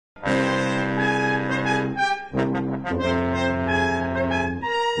Howdy,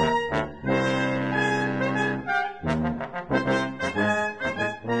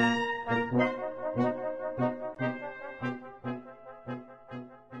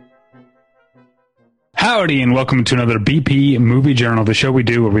 and welcome to another BP Movie Journal, the show we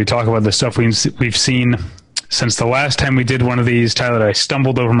do where we talk about the stuff we've seen since the last time we did one of these. Tyler, I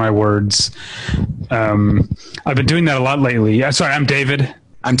stumbled over my words. I've been doing that a lot lately. Sorry, I'm David.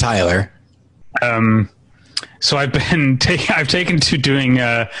 I'm Tyler. So I've been I've taken to doing.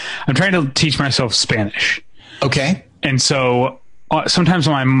 I'm trying to teach myself Spanish. Okay. And so sometimes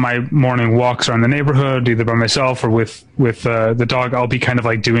on my morning walks around the neighborhood, either by myself or with the dog, I'll be kind of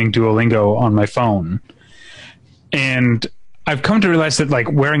like doing Duolingo on my phone. And I've come to realize that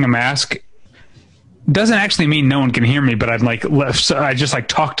like wearing a mask doesn't actually mean no one can hear me, but I just like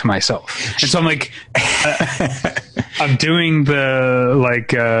talk to myself. And so I'm like, I'm doing the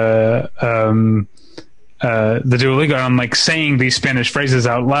Duolingo, and I'm like saying these Spanish phrases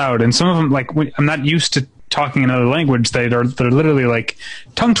out loud. And some of them, like, I'm not used to talking another language. They're literally like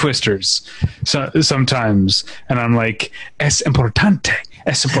tongue twisters sometimes. And I'm like, es importante.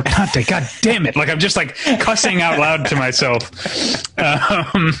 God damn it. Like, I'm just like cussing out loud to myself.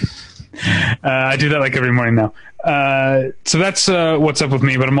 I do that like every morning now. So that's what's up with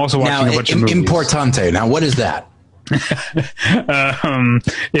me, but I'm also watching a bunch of movies. Importante. Now, what is that?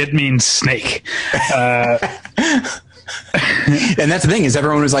 It means snake. And that's the thing, is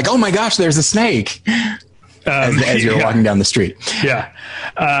everyone was like, oh my gosh, there's a snake. As you're walking down the street. Yeah.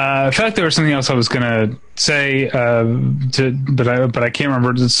 I feel like there was something else I was going to say, but I can't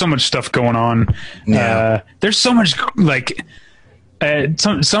remember. There's so much stuff going on. Yeah. There's so much, like,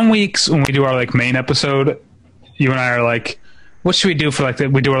 some weeks when we do our like main episode, you and I are like, what should we do for like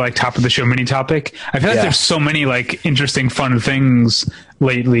we do our like top of the show mini topic? I feel like there's so many like interesting, fun things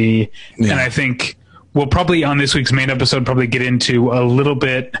lately. Yeah. And I think we'll probably on this week's main episode probably get into a little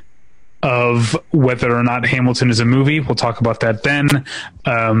bit of whether or not Hamilton is a movie. We'll talk about that then,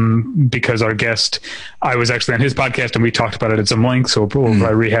 because our guest, I was actually on his podcast and we talked about it at some length, so we'll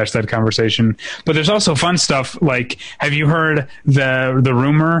probably rehash that conversation. But there's also fun stuff like, have you heard the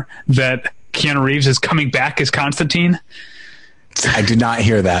rumor that Keanu Reeves is coming back as Constantine? I did not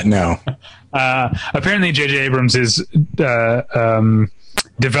hear that, no. Apparently J.J. Abrams is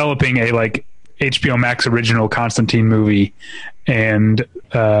developing a like HBO Max original Constantine movie, and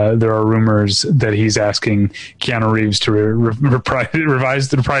there are rumors that he's asking Keanu Reeves to reprise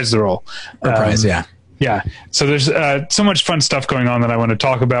the role. Yeah. So there's so much fun stuff going on that I want to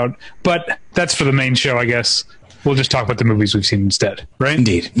talk about, but that's for the main show, I guess. We'll just talk about the movies we've seen instead, right?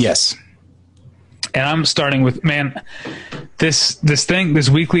 Indeed, yes. And I'm starting with, man, this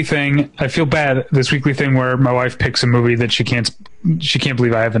weekly thing. I feel bad. This weekly thing where my wife picks a movie that she can't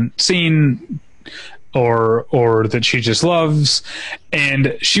believe I haven't seen, or that she just loves,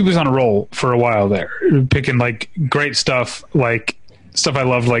 and she was on a roll for a while there, picking like great stuff, like stuff I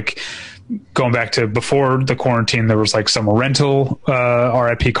loved, like going back to before the quarantine. There was like Summer Rental,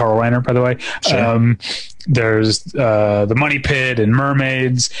 R.I.P. Carl Reiner, by the way. Sure. There's The Money Pit and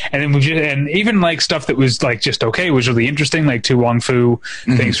Mermaids, and then and even like stuff that was like just okay, was really interesting, like Tu Wong Fu,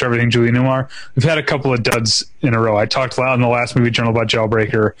 Thanks for Everything, Julie Newmar. We've had a couple of duds in a row. I talked a lot in the last movie journal about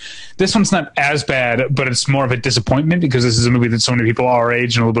Jawbreaker. This one's not as bad, but it's more of a disappointment because this is a movie that so many people our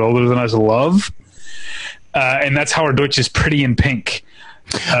age and a little bit older than us love, and that's Howard Deutsch's Pretty in Pink.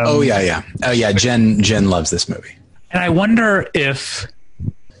 Jen loves this movie, and I wonder if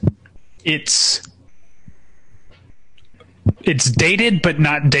it's dated but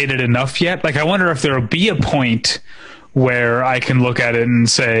not dated enough yet. Like, I wonder if there'll be a point where I can look at it and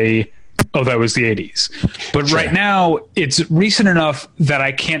say, oh, that was the 80s. But sure, right now it's recent enough that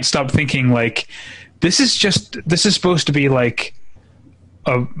I can't stop thinking like, this is supposed to be like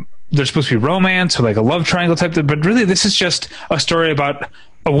there's supposed to be romance or like a love triangle type thing, but really this is just a story about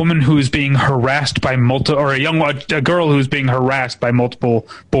a woman who's being harassed by a girl who's being harassed by multiple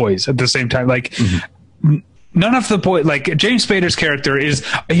boys at the same time. Like, none of the boy, like James Spader's character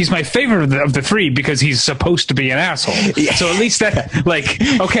he's my favorite of the three because he's supposed to be an asshole. Yeah. So at least that, like,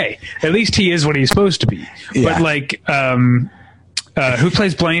 okay, at least he is what he's supposed to be. Yeah. But like, who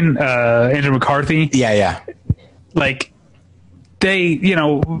plays Blaine? Andrew McCarthy. Yeah. Like,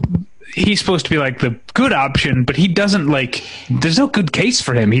 he's supposed to be like the good option, but he doesn't, like, there's no good case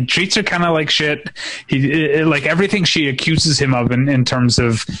for him. He treats her kind of like shit. He like everything she accuses him of in terms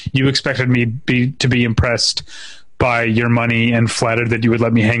of, you expected me to be impressed by your money and flattered that you would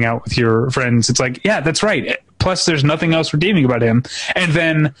let me hang out with your friends. It's like, yeah, that's right. Plus there's nothing else redeeming about him. And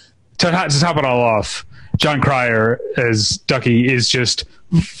then to top it all off, John Cryer as Ducky is just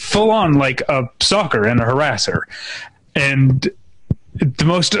full on like a stalker and a harasser. And the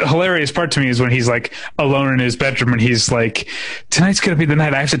most hilarious part to me is when he's like alone in his bedroom and he's like, tonight's going to be the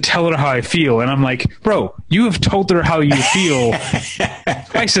night I have to tell her how I feel. And I'm like, bro, you have told her how you feel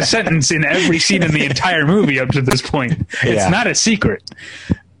twice a sentence in every scene in the entire movie up to this point. It's not a secret.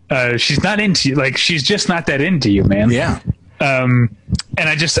 She's not into you. Like, she's just not that into you, man. Yeah. And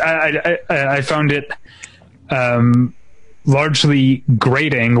I found it largely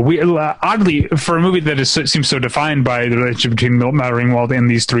grating. Oddly, for a movie that seems so defined by the relationship between Mal Ringwald and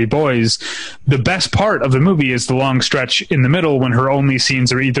these three boys, the best part of the movie is the long stretch in the middle when her only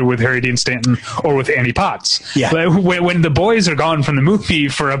scenes are either with Harry Dean Stanton or with Annie Potts. Yeah. When the boys are gone from the movie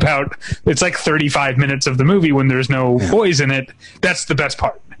for about, it's like 35 minutes of the movie when there's no boys in it, that's the best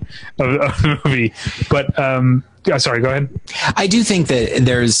part of the movie. But sorry, go ahead. I do think that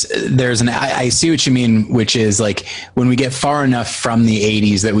there's I see what you mean, which is like when we get far enough from the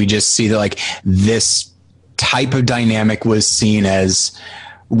 80s that we just see that like this type of dynamic was seen as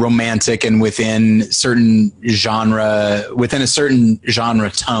romantic, and within a certain genre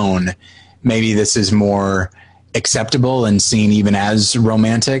tone, maybe this is more acceptable and seen even as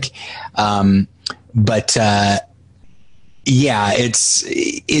romantic. But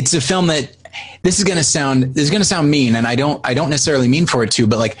it's a film that, this is going to sound mean, and I don't necessarily mean for it to,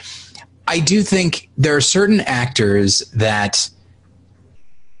 but like, I do think there are certain actors that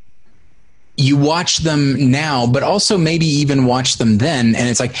you watch them now, but also maybe even watch them then, and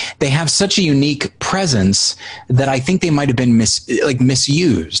it's like they have such a unique presence that I think they might have been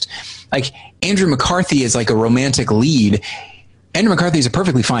misused. Like Andrew McCarthy is like a romantic lead. Andrew McCarthy is a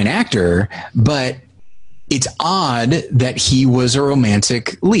perfectly fine actor, but it's odd that he was a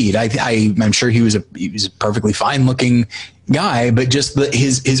romantic lead. I'm sure he was a perfectly fine looking guy, but just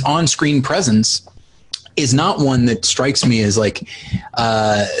his on-screen presence is not one that strikes me as like,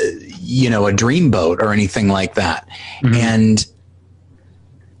 a dreamboat or anything like that. Mm-hmm.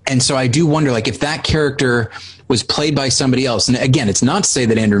 And so I do wonder, like, if that character was played by somebody else, and again, it's not to say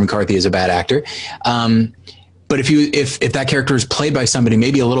that Andrew McCarthy is a bad actor. But if that character is played by somebody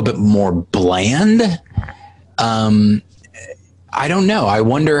maybe a little bit more bland, I don't know. I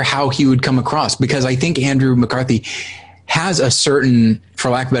wonder how he would come across, because I think Andrew McCarthy has a certain, for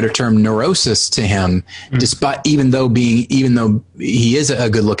lack of a better term, neurosis to him, despite even though he is a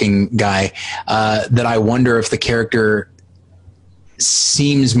good looking guy, that I wonder if the character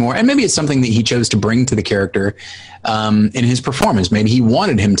seems more, and maybe it's something that he chose to bring to the character, in his performance. Maybe he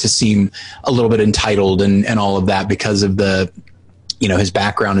wanted him to seem a little bit entitled and all of that because of the, his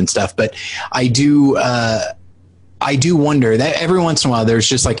background and stuff. But I do wonder that every once in a while there's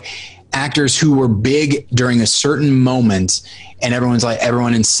just like actors who were big during a certain moment, and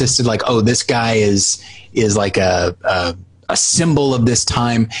everyone insisted like, oh, this guy is like a symbol of this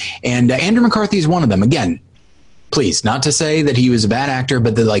time. And Andrew McCarthy is one of them. Again, please, not to say that he was a bad actor,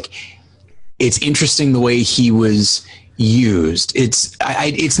 but it's interesting the way he was used.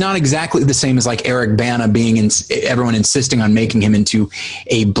 It's not exactly the same as like Eric Bana everyone insisting on making him into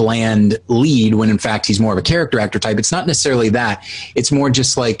a bland lead when in fact he's more of a character actor type. It's not necessarily that. It's more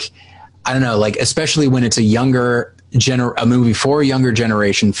just like, I don't know, like, especially when it's a movie for a younger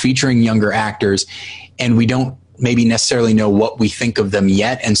generation featuring younger actors, and we don't maybe necessarily know what we think of them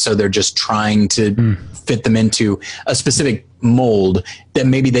yet. And so they're just trying to fit them into a specific mold that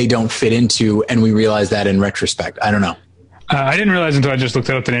maybe they don't fit into. And we realize that in retrospect. I don't know. I didn't realize until I just looked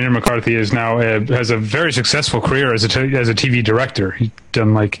it up that Andrew McCarthy has a very successious career as a TV director. He's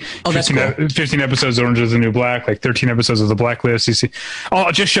done like 15 episodes of Orange Is the New Black, like 13 episodes of The Blacklist.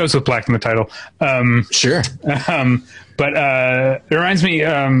 Just shows with black in the title. Sure. But it reminds me,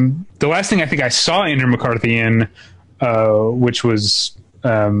 the last thing I think I saw Andrew McCarthy in, which was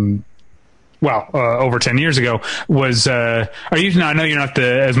over 10 years ago, was I know you're not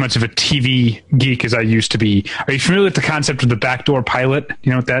as much of a TV geek as I used to be. Are you familiar with the concept of the backdoor pilot?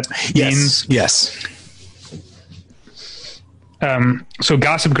 You know what that means? Yes. So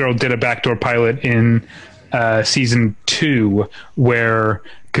Gossip Girl did a backdoor pilot in season 2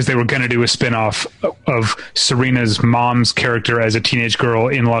 because they were going to do a spinoff of Serena's mom's character as a teenage girl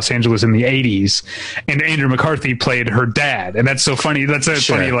in Los Angeles in the 80s. And Andrew McCarthy played her dad. And that's so funny. That's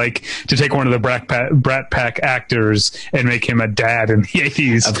funny, like, to take one of the Brat Pack actors and make him a dad in the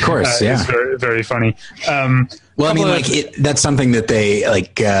 80s. Of course, yeah. It's very, very funny. Well, I mean, that's something that they,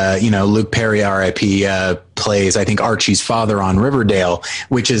 like, Luke Perry, R.I.P., plays, I think, Archie's father on Riverdale,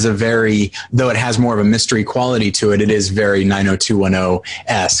 which is though it has more of a mystery quality to it, it is very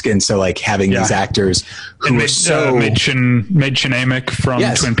 90210-esque. And so like having these actors who are Midge Amick from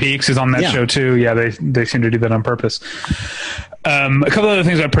Twin Peaks is on that show too. Yeah, they seem to do that on purpose. A couple other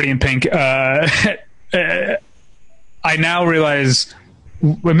things about Pretty in Pink. I now realize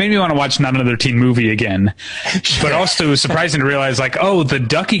what made me want to watch not another teen movie again, but also it was surprising to realize like, oh, the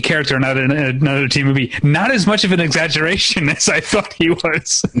Ducky character not in another teen movie, not as much of an exaggeration as I thought he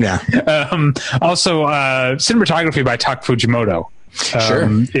was. Yeah. Also, cinematography by Tak Fujimoto.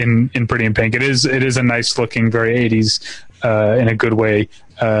 In Pretty in Pink, it is a nice looking, very 80s in a good way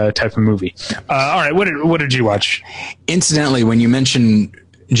type of movie. All right, what did you watch? Incidentally, when you mention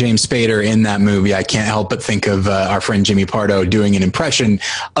James Spader in that movie, I can't help but think of our friend Jimmy Pardo doing an impression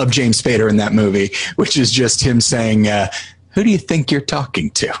of James Spader in that movie, which is just him saying, who do you think you're talking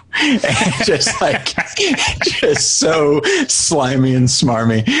to? And just so slimy and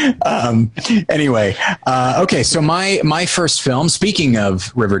smarmy. Anyway, okay. So my first film, speaking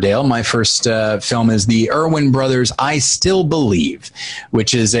of Riverdale, my first film is the Erwin Brothers' I Still Believe,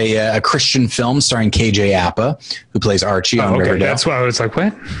 which is a Christian film starring KJ Apa, who plays Archie on Riverdale. That's why I was like,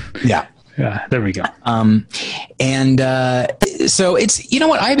 what? Yeah. Yeah, there we go. So it's, you know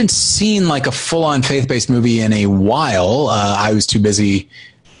what? I haven't seen like a full-on faith-based movie in a while. I was too busy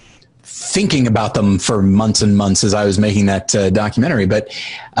thinking about them for months and months as I was making that documentary. But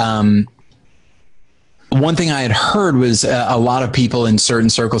one thing I had heard was a lot of people in certain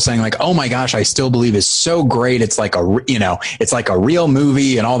circles saying like, "Oh my gosh, I Still Believe is so great. It's like it's like a real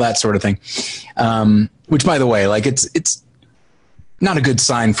movie and all that sort of thing." Which, by the way, like it's not a good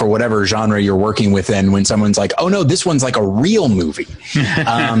sign for whatever genre you're working within when someone's like, oh no, this one's like a real movie.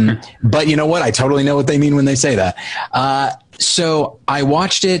 But you know what? I totally know what they mean when they say that. So I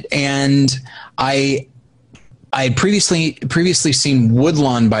watched it, and I had previously seen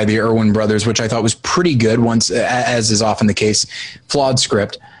Woodlawn by the Erwin Brothers, which I thought was pretty good, once, as is often the case, flawed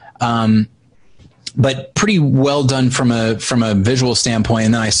script. But pretty well done from a visual standpoint.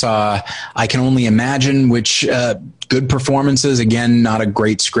 And then I saw I Can Only Imagine, which good performances, again, not a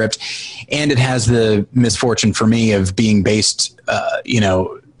great script, and it has the misfortune for me of being based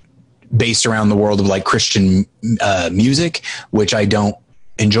around the world of like Christian music, which I don't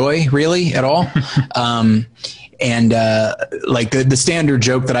enjoy really at all. And like the standard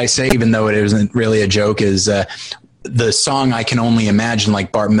joke that I say, even though it isn't really a joke, is the song I Can Only Imagine,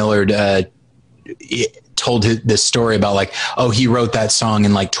 like Bart Millard told this story about like, oh, he wrote that song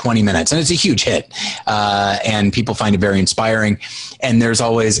in like 20 minutes, and it's a huge hit. And people find it very inspiring. And there's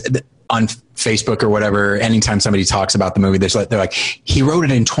always on Facebook or whatever, anytime somebody talks about the movie, they're like, he wrote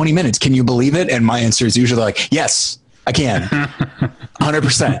it in 20 minutes. Can you believe it? And my answer is usually like, yes, I can.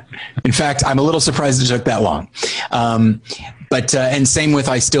 100%. In fact, I'm a little surprised it took that long. But and same with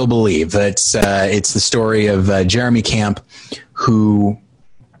I Still Believe. It's the story of Jeremy Camp, who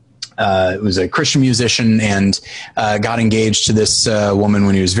was a Christian musician and got engaged to this woman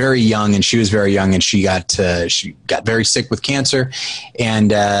when he was very young, and she was very young, and she got very sick with cancer, and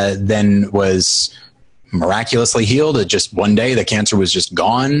then was miraculously healed. Just one day, the cancer was just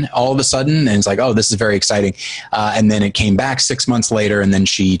gone all of a sudden, and it's like, oh, this is very exciting. And then it came back 6 months later, and then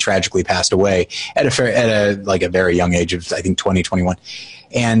she tragically passed away at a very young age of, I think, 20, 21.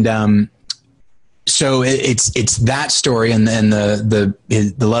 And so it's that story, and then the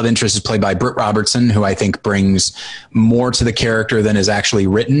love interest is played by Britt Robertson, who I think brings more to the character than is actually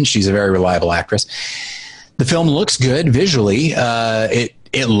written. She's a very reliable actress. The film looks good visually.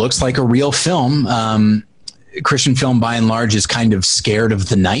 It looks like a real film. Christian film, by and large, is kind of scared of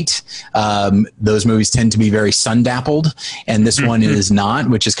the night. Those movies tend to be very sun-dappled, and this one is not,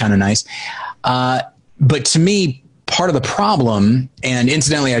 which is kind of nice. But to me, part of the problem, and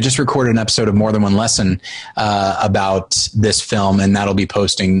incidentally, I just recorded an episode of More Than One Lesson about this film, and that'll be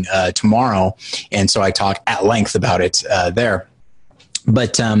posting tomorrow. And so I talk at length about it there.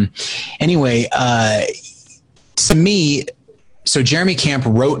 But anyway, to me, so Jeremy Camp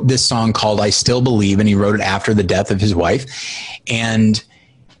wrote this song called I Still Believe, and he wrote it after the death of his wife. And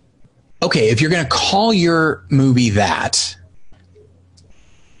okay, if you're going to call your movie that,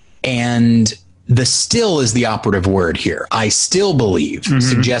 and the still is the operative word here. I still believe,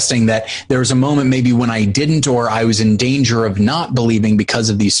 suggesting that there was a moment maybe when I didn't, or I was in danger of not believing because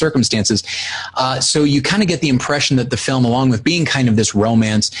of these circumstances. So you kind of get the impression that the film, along with being kind of this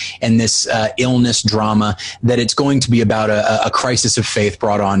romance and this illness drama, that it's going to be about a crisis of faith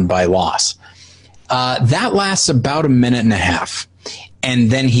brought on by loss. That lasts about a minute and a half. And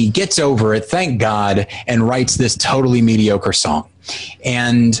then he gets over it, thank God, and writes this totally mediocre song.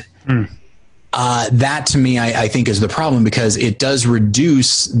 And that to me, I think is the problem, because it does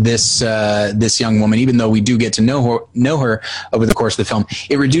reduce this young woman, even though we do get to know her over the course of the film.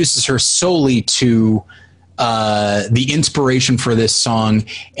 It reduces her solely to the inspiration for this song,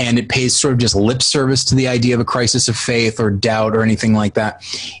 and it pays sort of just lip service to the idea of a crisis of faith or doubt or anything like that.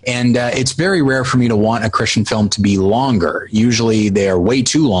 And it's very rare for me to want a Christian film to be longer. Usually they are way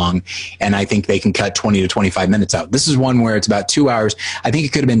too long, and I think they can cut 20 to 25 minutes out. This is one where it's about 2 hours. I think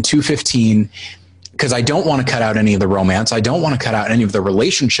it could have been 2:15, because I don't want to cut out any of the romance. I don't want to cut out any of the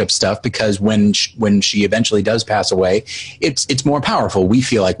relationship stuff, because when she eventually does pass away, it's more powerful. We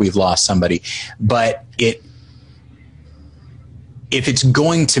feel like we've lost somebody, but if it's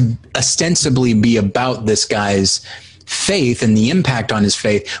going to ostensibly be about this guy's faith and the impact on his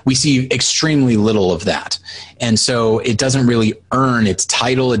faith, we see extremely little of that. And so it doesn't really earn its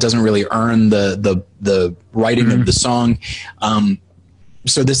title. It doesn't really earn the writing of the song.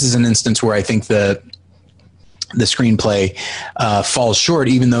 So this is an instance where I think the screenplay falls short,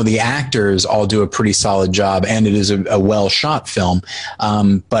 even though the actors all do a pretty solid job, and it is a well shot film.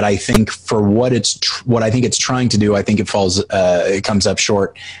 But I think for what I think it's trying to do, I think it comes up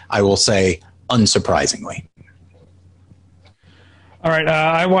short. I will say, unsurprisingly. All right,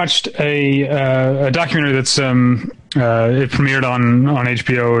 I watched a documentary that's it premiered on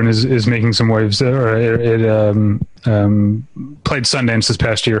HBO and is making some waves. It played Sundance this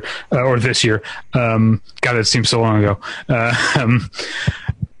past year or this year. God, it seems so long ago.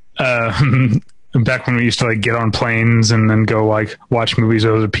 Back when we used to like get on planes and then go like watch movies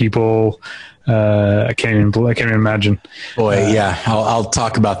with other people. I can't even imagine. Boy, yeah, I'll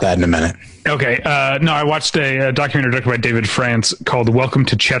talk about that in a minute. Okay. No, I watched a documentary directed by David France called "Welcome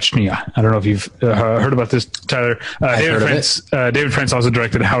to Chechnya." I don't know if you've heard about this, Tyler. David France also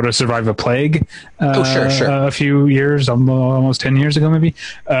directed "How to Survive a Plague." Sure. A few years, almost 10 years ago, maybe.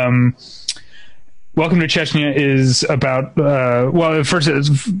 Welcome to Chechnya is about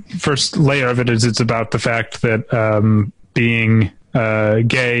first layer of it is it's about the fact that being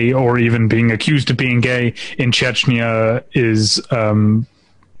gay, or even being accused of being gay in Chechnya, is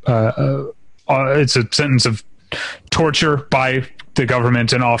it's a sentence of torture by the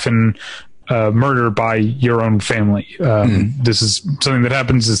government, and often murder by your own family. This is something that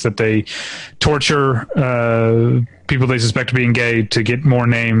happens, is that they torture people they suspect of being gay to get more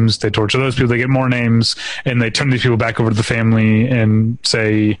names. They torture those people, they get more names, and they turn these people back over to the family and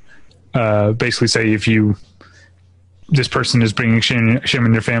say, basically say, if this person is bringing shame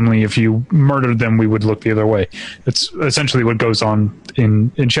in your family, if you murdered them, we would look the other way. That's essentially what goes on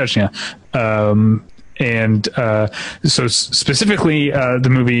in Chechnya. So specifically, the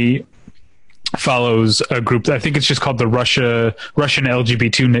movie follows a group, I think it's just called the Russian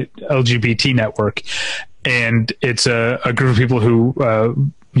LGBT network. And it's a group of people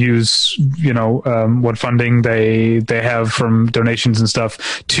who use, what funding they have from donations and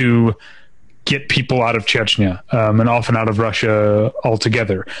stuff to get people out of Chechnya, and often out of Russia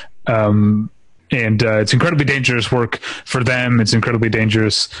altogether. It's incredibly dangerous work for them. It's incredibly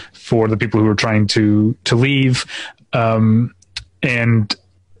dangerous for the people who are trying to leave. And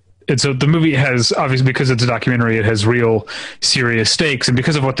so the movie has, obviously, because it's a documentary, it has real serious stakes, and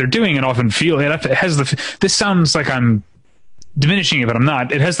because of what they're doing, it often it has this sounds like I'm diminishing it, but I'm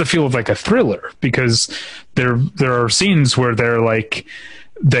not. It has the feel of like a thriller, because there are scenes where they're like,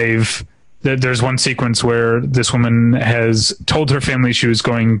 there's one sequence where this woman has told her family she was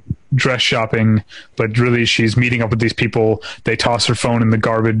going dress shopping, but really she's meeting up with these people. They toss her phone in the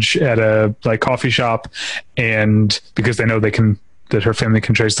garbage at a coffee shop, and because they know that her family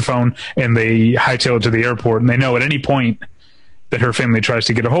can trace the phone, and they hightail it to the airport, and they know at any point that her family tries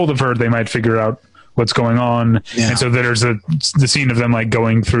to get a hold of her, they might figure out what's going on. Yeah. And so there's the scene of them like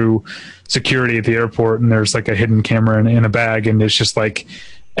going through security at the airport, and there's like a hidden camera in a bag, and it's just like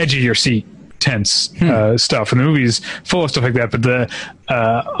edge of your seat, tense stuff. And the movie's full of stuff like that. But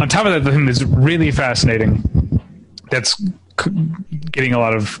on top of that, the thing that's really fascinating, that's getting a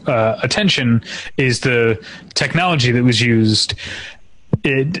lot of attention, is the technology that was used.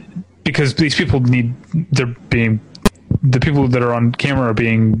 Because these people the people that are on camera are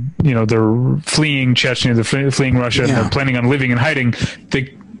being, they're fleeing Chechnya, they're fleeing Russia, and they're planning on living and hiding.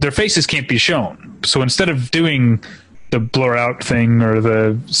 Their faces can't be shown. So instead of doing the blur out thing or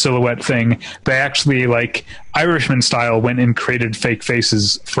the silhouette thing, they actually, like Irishman style, went and created fake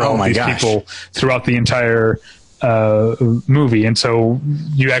faces for all these people throughout the entire movie. And so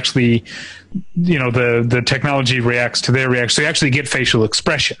you actually, the technology reacts to their reactions. So you actually get facial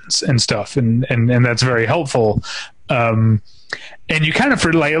expressions and stuff, and that's very helpful. And you kind of,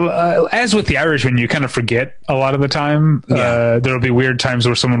 as with the Irishman, you kind of forget a lot of the time. There'll be weird times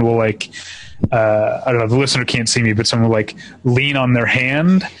where someone will I don't know, the listener can't see me, but someone will like lean on their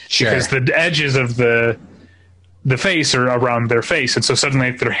hand because the edges of the face are around their face, and so suddenly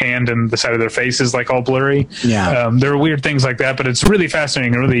like, their hand and the side of their face is like all blurry. There are weird things like that, but it's really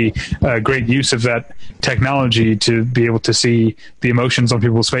fascinating and really great use of that technology to be able to see the emotions on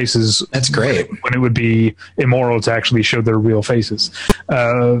people's faces. That's great. When it would be immoral to actually show their real faces.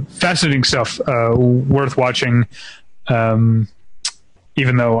 Fascinating stuff, worth watching.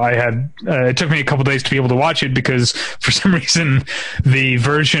 Even though I had, it took me a couple days to be able to watch it because for some reason the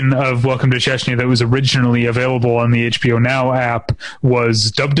version of Welcome to Chechnya that was originally available on the HBO Now app was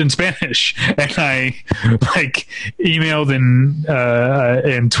dubbed in Spanish, and I like emailed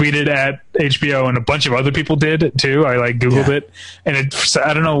and tweeted at HBO, and a bunch of other people did too. I like Googled it, and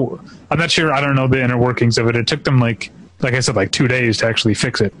I don't know, I'm not sure, I don't know the inner workings of it. It took them like I said, like 2 days to actually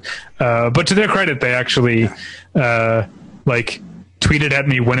fix it. But to their credit, they actually tweeted at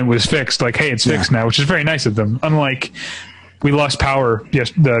me when it was fixed, like, hey, it's fixed now, which is very nice of them. Unlike, we lost power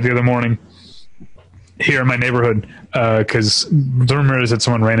the other morning here in my neighborhood because the rumor is that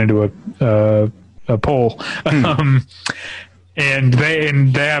someone ran into a pole. And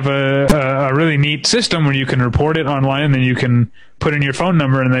they have a really neat system where you can report it online, and then you can put in your phone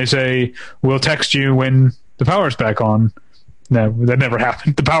number, and they say, we'll text you when the power's back on. No, that never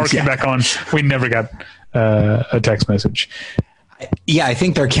happened. The power came back on. We never got a text message. Yeah, I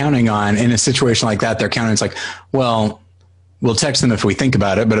think they're counting on, in a situation like that, they're counting, it's like, well, we'll text them if we think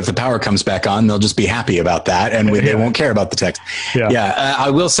about it, but if the power comes back on, they'll just be happy about that, and they won't care about the text.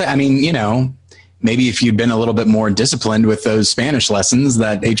 I will say, I mean, you know, maybe if you'd been a little bit more disciplined with those Spanish lessons,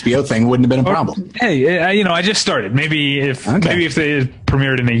 that HBO thing wouldn't have been a problem. Hey, you know, I just started. Maybe if they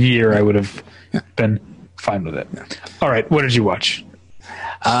premiered in a year, I would have been fine with it. All right, what did you watch?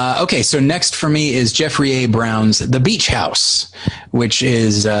 Okay, so next for me is Jeffrey A. Brown's The Beach House, which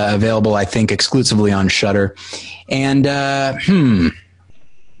is available, I think, exclusively on Shudder. And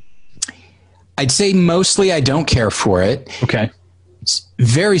I'd say mostly I don't care for it. Okay. It's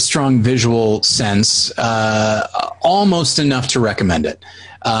very strong visual sense, almost enough to recommend it.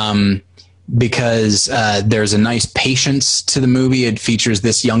 Because there's a nice patience to the movie. It features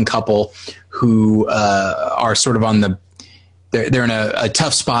this young couple who are sort of on the they're in a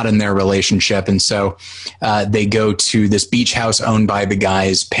tough spot in their relationship. And so they go to this beach house owned by the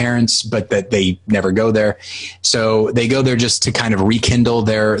guy's parents, but that they never go there. So they go there just to kind of rekindle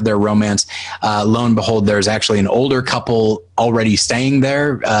their romance. Lo and behold, there's actually an older couple already staying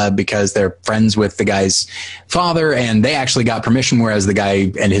there because they're friends with the guy's father, and they actually got permission, whereas the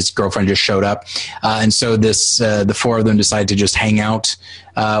guy and his girlfriend just showed up. And so the four of them decide to just hang out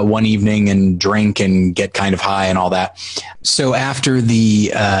one evening and drink and get kind of high and all that. So after the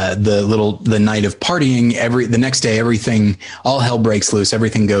night of partying, the next day, all hell breaks loose.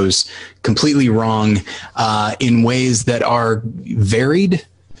 Everything goes completely wrong in ways that are varied.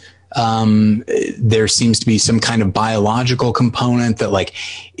 There seems to be some kind of biological component that, like,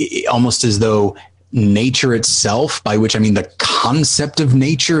 almost as though nature itself, by which I mean the concept of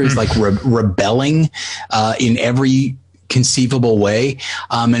nature, is like rebelling in every conceivable way,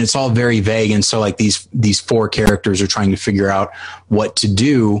 and it's all very vague. And so, like, these four characters are trying to figure out what to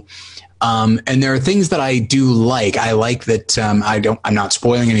do. And there are things that I do like. I like that I'm not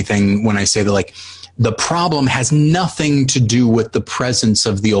spoiling anything when I say that, like, the problem has nothing to do with the presence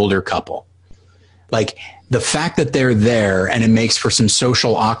of the older couple. Like, the fact that they're there and it makes for some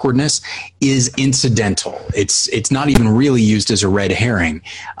social awkwardness is incidental. It's not even really used as a red herring.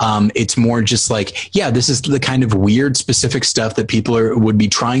 It's more just like, yeah, this is the kind of weird, specific stuff that people would be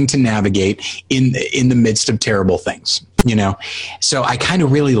trying to navigate in the midst of terrible things, you know? So I kind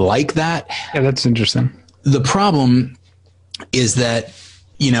of really like that. Yeah, that's interesting. The problem is that,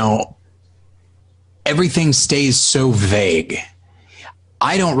 you know, everything stays so vague.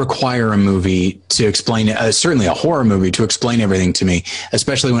 I don't require a movie to explain it, certainly a horror movie, to explain everything to me,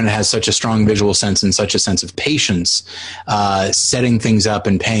 especially when it has such a strong visual sense and such a sense of patience, setting things up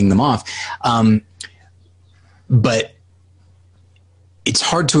and paying them off. But it's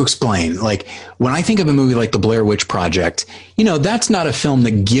hard to explain. Like, when I think of a movie like The Blair Witch Project, you know, that's not a film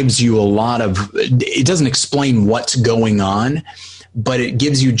that gives you a lot of, it doesn't explain what's going on, but it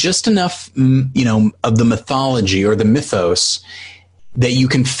gives you just enough, you know, of the mythology or the mythos that you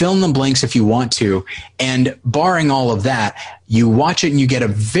can fill in the blanks if you want to. And barring all of that, you watch it and you get a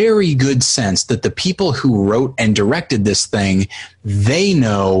very good sense that the people who wrote and directed this thing, they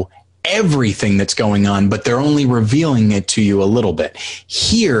know everything that's going on, but they're only revealing it to you a little bit.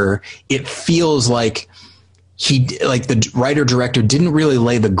 Here, it feels like like the writer director didn't really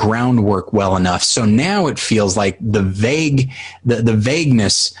lay the groundwork well enough. So now it feels like the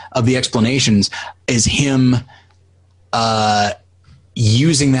vagueness of the explanations is him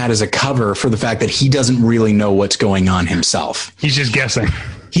using that as a cover for the fact that he doesn't really know what's going on himself. He's just guessing.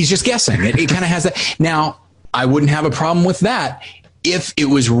 It kind of has that. Now, I wouldn't have a problem with that if it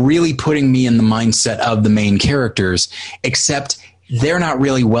was really putting me in the mindset of the main characters, except they're not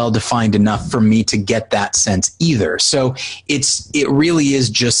really well defined enough for me to get that sense either. So it really is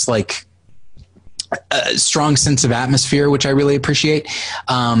just like a strong sense of atmosphere, which I really appreciate.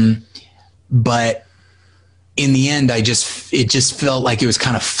 But in the end, it just felt like it was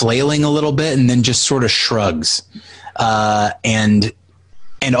kind of flailing a little bit and then just sort of shrugs. And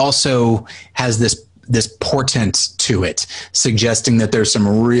also has this portent to it, suggesting that there's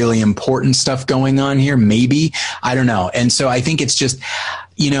some really important stuff going on here. Maybe, I don't know. And so I think it's just,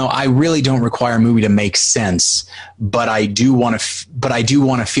 I really don't require a movie to make sense, but I do want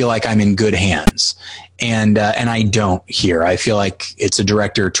to feel like I'm in good hands. And I don't here. I feel like it's a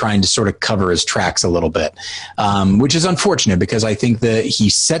director trying to sort of cover his tracks a little bit, which is unfortunate because I think that he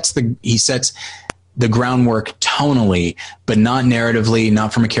sets the groundwork tonally, but not narratively,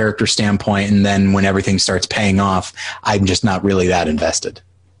 not from a character standpoint. And then when everything starts paying off, I'm just not really that invested.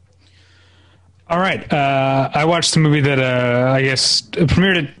 All right. I watched a movie that I guess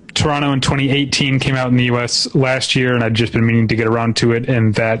premiered at Toronto in 2018, came out in the US last year, and I'd just been meaning to get around to it.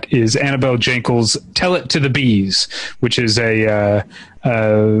 And that is Annabelle Jankel's Tell It to the Bees, which is I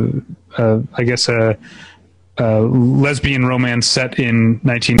guess a lesbian romance set in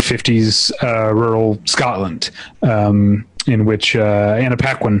 1950s rural Scotland, in which Anna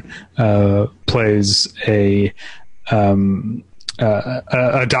Paquin plays a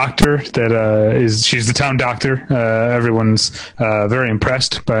doctor that she's the town doctor. Everyone's very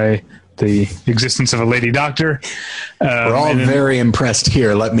impressed by the existence of a lady doctor. We're all very impressed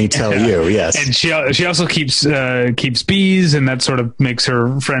here, let me tell you. Yes, and she also keeps bees, and that sort of makes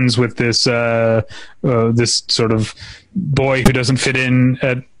her friends with this this sort of boy who doesn't fit in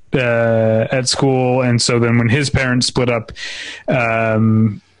at school. And so then when his parents split up,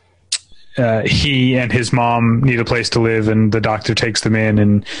 he and his mom need a place to live, and the doctor takes them in,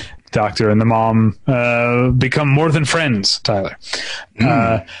 and the doctor and the mom become more than friends, Tyler.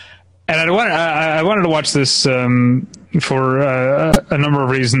 And I wanted to watch this for a number of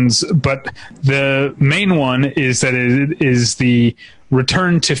reasons, but the main one is that it is the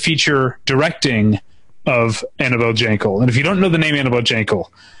return to feature directing of Annabelle Jankel. And if you don't know the name Annabelle Jankel,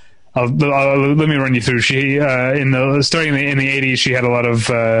 let me run you through. She starting in the 80s, she had a lot of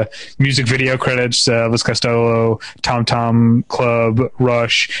music video credits: Elvis Costello, Tom Tom Club,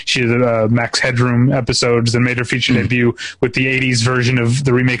 Rush. She did Max Headroom episodes. Then made her feature debut with the 80s version of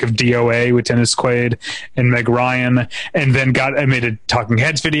the remake of DOA with Dennis Quaid and Meg Ryan, and then made a Talking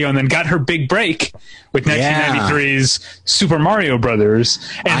Heads video, and then got her big break with 1993's Super Mario Brothers.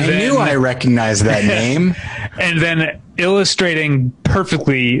 And I knew I recognized that name. And then illustrating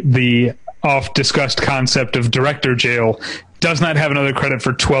perfectly the oft-discussed concept of director jail, does not have another credit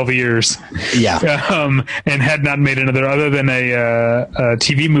for 12 years. Yeah. And had not made another, other than a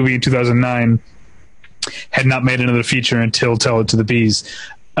TV movie in 2009, had not made another feature until Tell It to the Bees.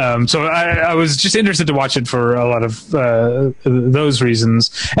 So I was just interested to watch it for a lot of those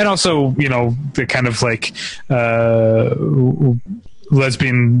reasons. And also, the kind of like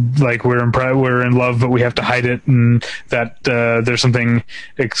lesbian, like we're in love, but we have to hide it, and that there's something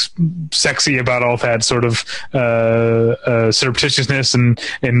sexy about all that sort of surreptitiousness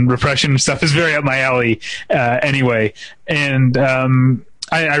and repression stuff is very up my alley anyway. And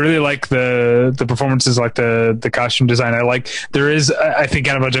I really like the performances, like the costume design. I think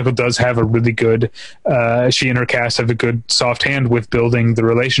Annabelle Jankel does have a really good, she and her cast have a good soft hand with building the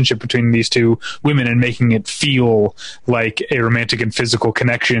relationship between these two women and making it feel like a romantic and physical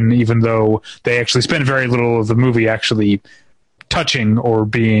connection, even though they actually spend very little of the movie actually touching or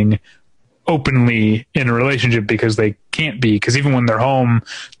being openly in a relationship, because they can't be, because even when they're home,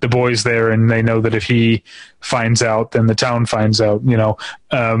 the boy's there and they know that if he finds out, then the town finds out.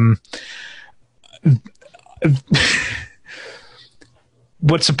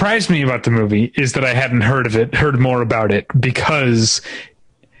 What surprised me about the movie is that I hadn't heard more about it, because,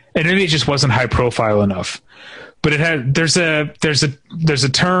 and maybe it just wasn't high profile enough, but there's a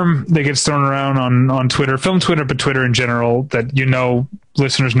term that gets thrown around on Twitter, film Twitter, but Twitter in general, that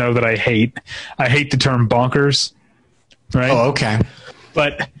listeners know that I hate. I hate the term bonkers. Right? Oh, okay.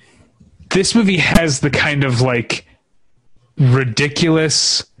 But this movie has the kind of like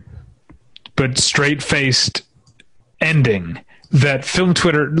ridiculous but straight-faced ending that film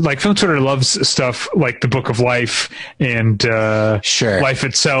Twitter loves stuff like The Book of Life and Sure. Life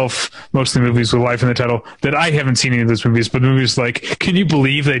Itself, mostly movies with life in the title, that I haven't seen any of those movies, but the movies like, can you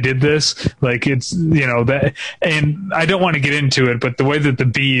believe they did this? Like, it's, you know, that, and I don't want to get into it, but the way that the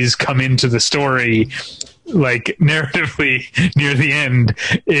bees come into the story, like narratively near the end,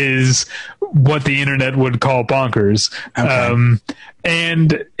 is what the internet would call bonkers. Okay.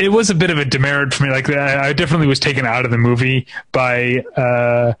 And it was a bit of a demerit for me. Like, I definitely was taken out of the movie by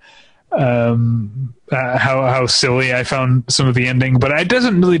how silly I found some of the ending, but it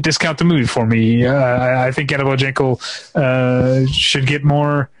doesn't really discount the movie for me. I think Anna Blajhenko should get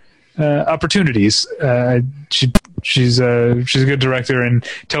more opportunities. She's a good director, and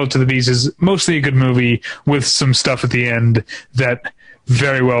Tell It to the Bees is mostly a good movie with some stuff at the end that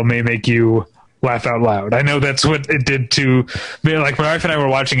very well may make you laugh out loud. I know that's what it did to me. Like, my wife and I were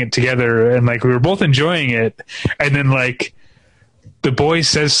watching it together, and like, we were both enjoying it, and then like the boy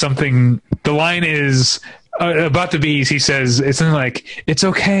says something. The line is about the bees. He says it's something like, "It's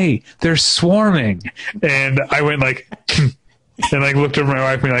okay, they're swarming," and I went like and like looked over my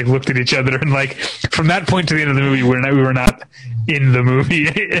wife, and we like looked at each other, and like from that point to the end of the movie, we were not in the movie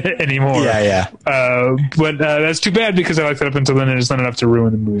anymore. Yeah. But that's too bad, because I liked it up until then, and it's not enough to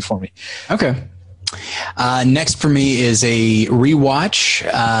ruin the movie for me. Okay. Next for me is a rewatch.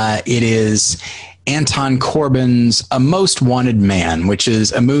 It is Anton Corbin's A Most Wanted Man, which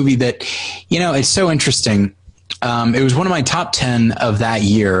is a movie that, you know, it's so interesting. It was one of my top 10 of that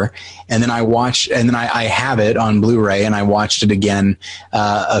year. And then I have it on Blu-ray, and I watched it again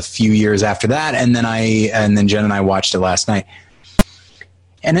a few years after that. And then Jen and I watched it last night.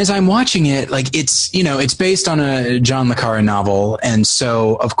 And as I'm watching it, like, it's, you know, it's based on a John le Carré novel. And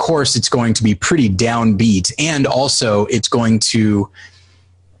so of course it's going to be pretty downbeat. And also it's going to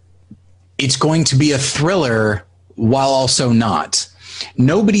be a thriller while also not.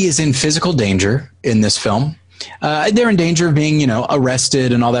 Nobody is in physical danger in this film. They're in danger of being, you know,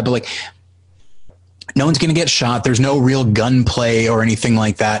 arrested and all that, but like, no one's going to get shot. There's no real gunplay or anything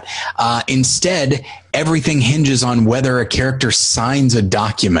like that. Instead, everything hinges on whether a character signs a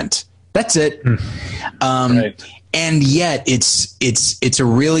document. That's it. Right. And yet it's a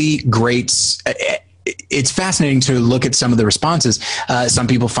really great, it's fascinating to look at some of the responses. Some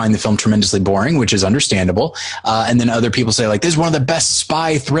people find the film tremendously boring, which is understandable. And then other people say, like, this is one of the best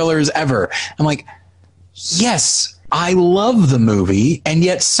spy thrillers ever. I'm like, yes, I love the movie, and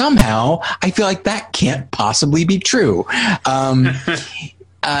yet somehow I feel like that can't possibly be true.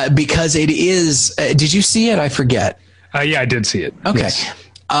 Because it is, did you see it? I forget. Yeah, I did see it. Okay. Yes.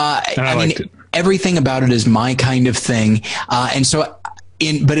 And I liked it. Everything about it is my kind of thing. And so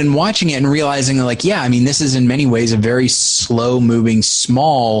in watching it and realizing, like, yeah, I mean, this is in many ways a very slow moving,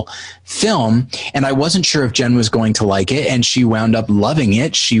 small film. And I wasn't sure if Jen was going to like it, and she wound up loving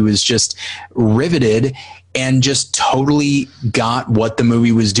it. She was just riveted and just totally got what the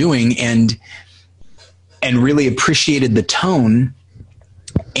movie was doing, and really appreciated the tone.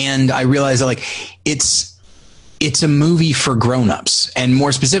 And I realized that, like, it's a movie for grown-ups, and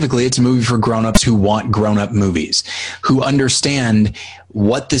more specifically, it's a movie for grown-ups who want grown-up movies, who understand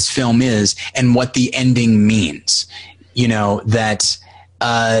what this film is and what the ending means. You know, that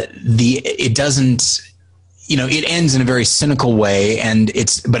it doesn't, you know, it ends in a very cynical way,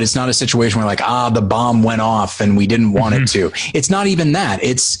 but it's not a situation where, like, the bomb went off and we didn't want it to. It's not even that.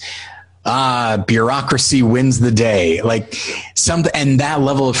 It's bureaucracy wins the day. Like, and that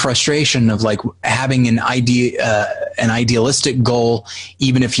level of frustration of, like, having an idealistic goal,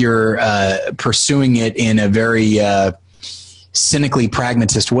 even if you're pursuing it in a very cynically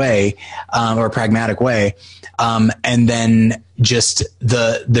pragmatist way, or pragmatic way. And then just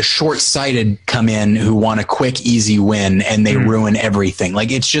the short-sighted come in who want a quick, easy win, and they ruin everything.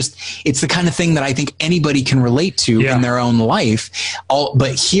 Like, it's the kind of thing that I think anybody can relate to in their own life.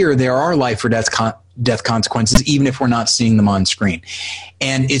 But here there are life or death consequences, even if we're not seeing them on screen.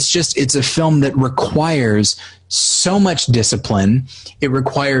 And it's a film that requires so much discipline. It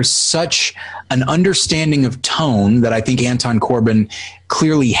requires such an understanding of tone that I think Anton Corbin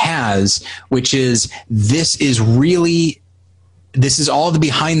clearly has, which is, this is all the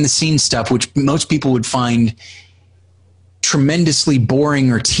behind the scenes stuff, which most people would find tremendously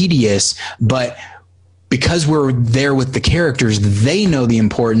boring or tedious, but because we're there with the characters, they know the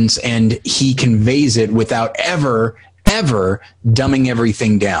importance, and he conveys it without ever dumbing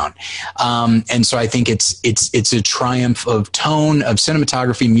everything down. And so I think it's a triumph of tone, of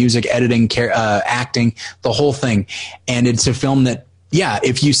cinematography, music, editing, acting, the whole thing. And it's a film that, yeah,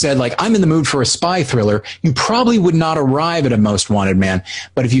 if you said, like, I'm in the mood for a spy thriller, you probably would not arrive at A Most Wanted Man.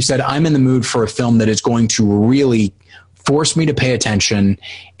 But if you said, I'm in the mood for a film that is going to really force me to pay attention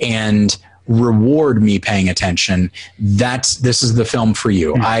and reward me paying attention, this is the film for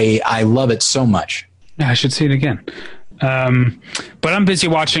you. I love it so much. Yeah, I should see it again. But I'm busy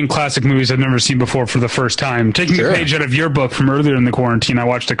watching classic movies I've never seen before for the first time. Taking a page out of your book from earlier in the quarantine, I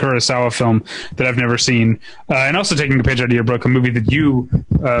watched a Kurosawa film that I've never seen. And also taking a page out of your book, a movie that you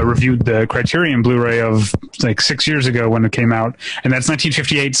reviewed the Criterion Blu-ray of like 6 years ago when it came out. And that's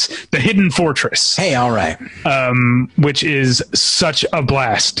 1958's The Hidden Fortress. Hey, all right. Which is such a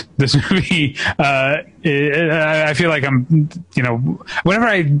blast. This movie, I feel like I'm, whenever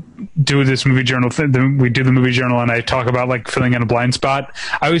I do this movie journal, we do the movie journal and I talk about like filling in a blind spot,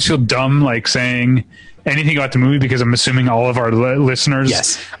 I always feel dumb like saying anything about the movie because I'm assuming all of our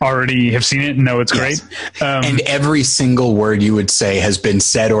listeners already have seen it and know it's great. And every single word you would say has been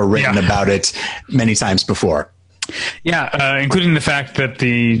said or written about it many times before. Yeah, including the fact that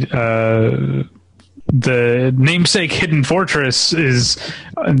the namesake Hidden Fortress is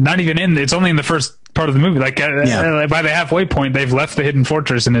not even it's only in the first part of the movie. Like by the halfway point, they've left the Hidden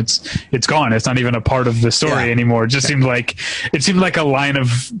Fortress and it's gone. It's not even a part of the story anymore. It just seemed like a line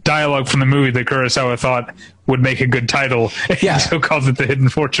of dialogue from the movie that Kurosawa thought would make a good title. And so called it The Hidden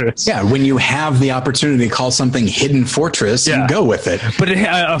Fortress. Yeah, when you have the opportunity to call something Hidden Fortress, you go with it. But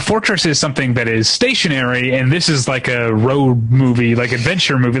a fortress is something that is stationary, and this is like a road movie, like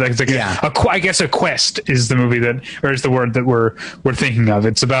adventure movie. Like it's like I guess a quest is the movie is the word that we're thinking of.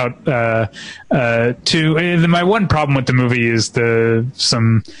 It's about my one problem with the movie is I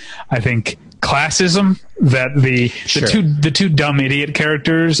think classism that the two dumb idiot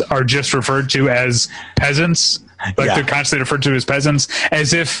characters are just referred to as peasants. Like they're constantly referred to as peasants,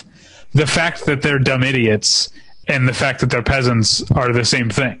 as if the fact that they're dumb idiots and the fact that they're peasants are the same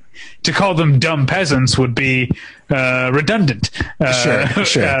thing. To call them dumb peasants would be redundant. Sure.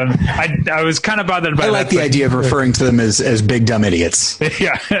 I was kind of bothered by that. I like the idea of referring to them as big dumb idiots.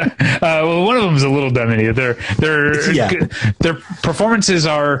 Well, one of them is a little dumb idiot. Their performances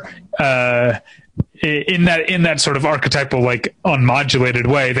are in that sort of archetypal, like unmodulated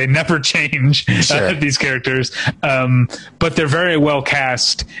way. They never change these characters, but they're very well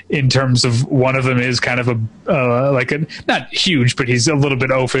cast in terms of one of them is kind of not huge, but he's a little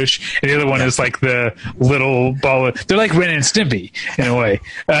bit oafish, and the other one is like the little ball. They're like Ren and Stimpy in a way.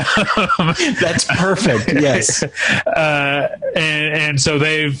 That's perfect. Yes, and so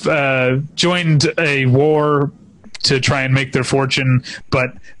they've joined a war to try and make their fortune,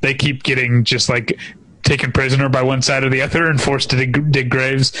 but they keep getting just like taken prisoner by one side or the other and forced to dig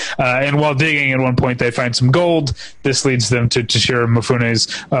graves. And while digging, at one point they find some gold. This leads them to Toshiro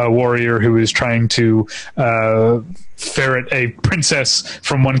Mifune's warrior who is trying to ferret a princess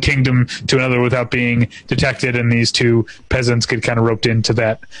from one kingdom to another without being detected. And these two peasants get kind of roped into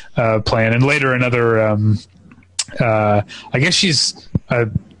that plan. And later another, I guess she's a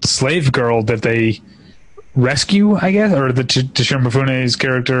slave girl that they rescue, I guess, or the Toshiro Mifune's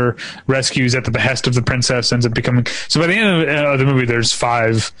character rescues at the behest of the princess, ends up becoming. So by the end of the movie, there's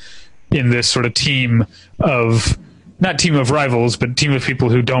 5 in this sort of team of, not team of rivals, but team of people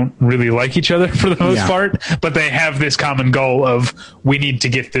who don't really like each other for the most part, but they have this common goal of, we need to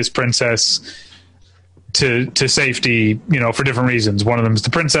get this princess to safety, for different reasons. One of them is the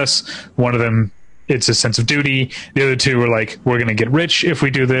princess, one of them it's a sense of duty. The other two are like, we're going to get rich if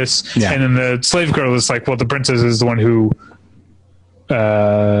we do this. And then the slave girl is like, well, the princess is the one who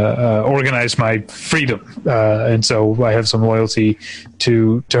organized my freedom. And so I have some loyalty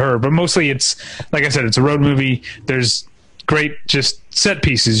to her. But mostly it's, like I said, it's a road movie. There's great just set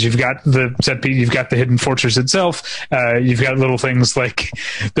pieces. You've got the set piece, you've got the Hidden Fortress itself. You've got little things like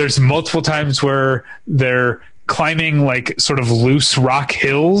there's multiple times where they're climbing like sort of loose rock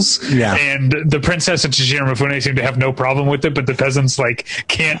hills, and the princess and Toshiro Mifune seem to have no problem with it, but the peasants like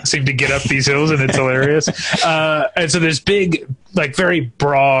can't seem to get up these hills, and it's hilarious. And so there's big, like very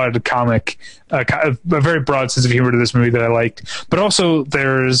broad comic, a very broad sense of humor to this movie that I liked. But also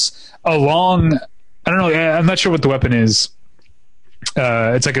there's a long, I don't know, I'm not sure what the weapon is.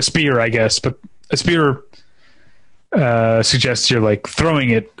 It's like a spear, I guess, but a spear suggests you're like throwing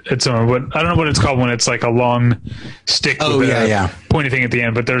it at someone, but I don't know what it's called when it's like a long stick with a pointy thing at the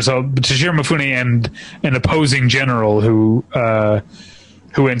end. But there's a Toshiro Mifune and an opposing general who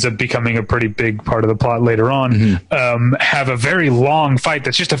ends up becoming a pretty big part of the plot later on, have a very long fight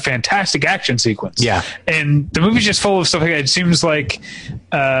that's just a fantastic action sequence. And the movie's just full of stuff like that. It seems like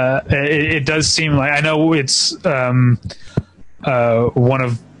it does seem like, I know it's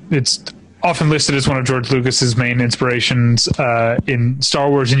it's often listed as one of George Lucas's main inspirations in Star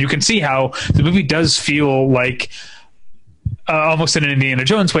Wars, and you can see how the movie does feel like almost in an Indiana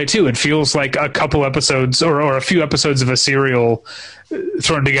Jones way too. It feels like a couple episodes or a few episodes of a serial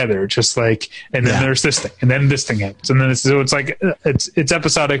thrown together, just like, and then there's this thing, and then this thing happens, and then so it's like it's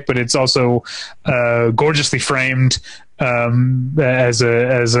episodic, but it's also gorgeously framed as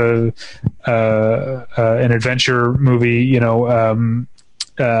an adventure movie, you know.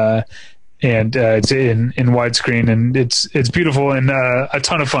 And it's in widescreen, and it's beautiful and a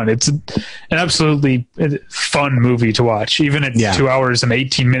ton of fun. It's an absolutely fun movie to watch, even at 2 hours and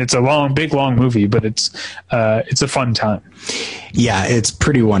 18 minutes. A big long movie, but it's a fun time. Yeah, it's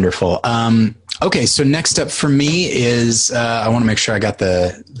pretty wonderful. Okay, so next up for me is I want to make sure I got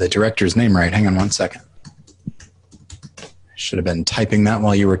the director's name right. Hang on one second. Should have been typing that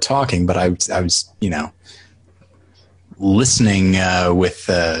while you were talking, but I was listening with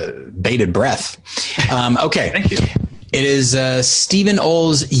bated breath. Okay. Thank you. It is Stephen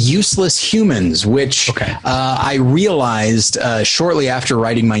Ole's Useless Humans, which I realized shortly after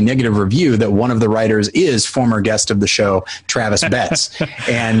writing my negative review that one of the writers is former guest of the show, Travis Betts.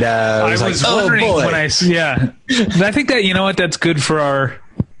 And I was wondering when I think that, you know what, that's good for our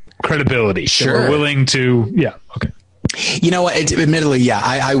credibility. Sure. We're willing to, okay. You know what? Admittedly,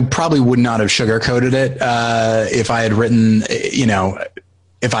 I probably would not have sugarcoated it if I had written,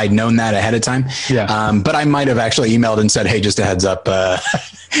 if I'd known that ahead of time. Yeah. But I might have actually emailed and said, hey, just a heads up,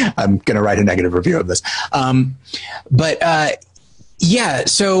 I'm going to write a negative review of this.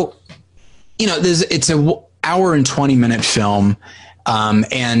 So, it's a hour and 20 minute film,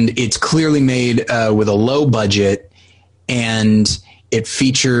 and it's clearly made with a low budget, and it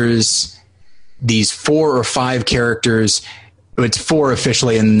features these 4 or 5 characters. It's 4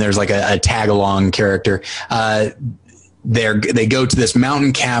 officially, and there's like a tag along character. They go to this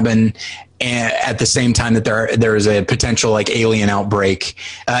mountain cabin, and at the same time that there is a potential like alien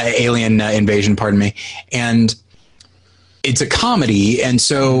invasion, pardon me. And it's a comedy. And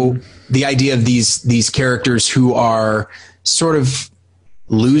so the idea of these characters who are sort of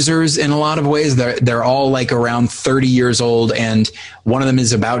losers in a lot of ways, they're all like around 30 years old, and one of them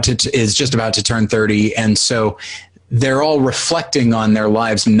is just about to turn 30. And so they're all reflecting on their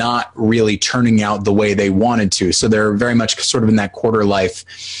lives not really turning out the way they wanted to. So they're very much sort of in that quarter life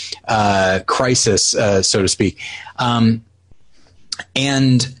crisis, so to speak. And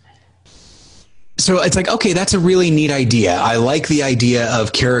so it's like, okay, that's a really neat idea. I like the idea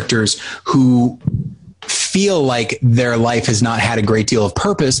of characters who feel like their life has not had a great deal of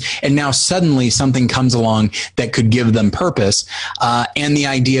purpose, and now suddenly something comes along that could give them purpose. And the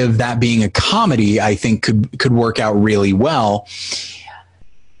idea of that being a comedy, I think could work out really well.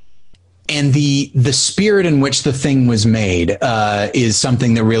 And the spirit in which the thing was made is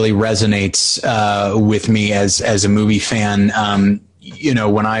something that really resonates with me as a movie fan.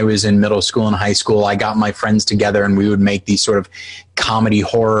 When I was in middle school and high school, I got my friends together and we would make these sort of comedy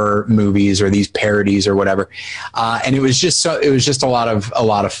horror movies or these parodies or whatever. And it was just a lot of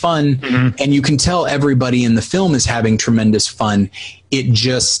fun. Mm-hmm. And you can tell everybody in the film is having tremendous fun. It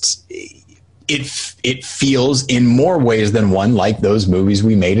feels in more ways than one like those movies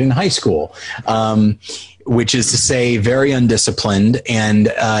we made in high school. Which is to say very undisciplined and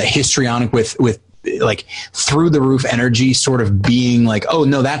histrionic with like through the roof energy, sort of being like, oh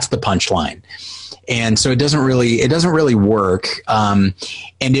no, that's the punchline. And so it doesn't really work. And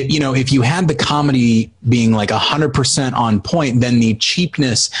if you had the comedy being like 100% on point, then the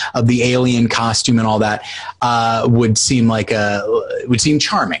cheapness of the alien costume and all that would seem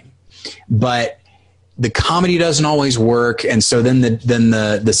charming. But the comedy doesn't always work, and so then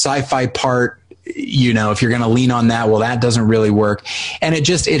the sci-fi part, if you're going to lean on that, well, that doesn't really work. And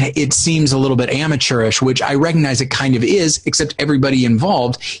it seems a little bit amateurish, which I recognize it kind of is, except everybody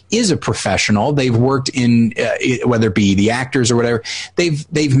involved is a professional. They've worked in, whether it be the actors or whatever,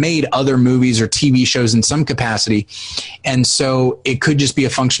 they've made other movies or TV shows in some capacity. And so it could just be a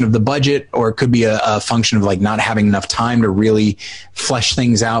function of the budget, or it could be a function of like not having enough time to really flesh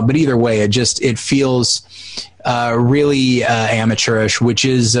things out. But either way, it feels really amateurish, which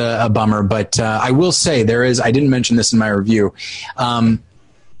is a bummer. But I will say I didn't mention this in my review.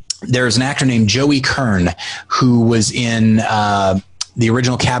 There's an actor named Joey Kern who was in the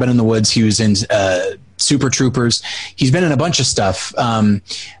original Cabin in the Woods. He was in Super Troopers. He's been in a bunch of stuff,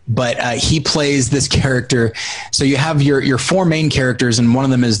 but he plays this character. So you have your 4 main characters, and one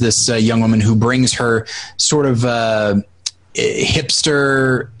of them is this young woman who brings her sort of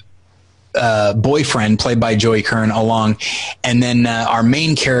hipster boyfriend, played by Joey Kern, along, and then our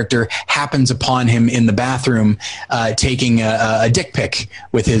main character happens upon him in the bathroom taking a dick pic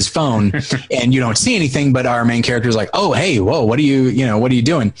with his phone, and you don't see anything, but our main character is like, oh hey, whoa, what are you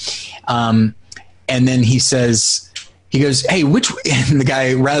doing? And then he says, he goes, hey, and the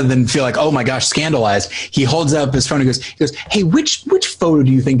guy, rather than feel like, oh my gosh, scandalized, he holds up his phone and goes, hey, which photo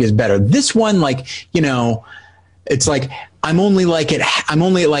do you think is better? This one, like, it's like, I'm only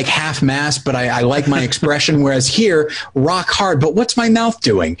at like half mast, but I like my expression. Whereas here, rock hard, but what's my mouth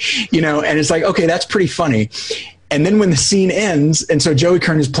doing? And it's like, okay, that's pretty funny. And then when the scene ends, and so Joey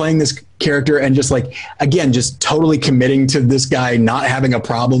Kern is playing this character and just like, again, just totally committing to this guy, not having a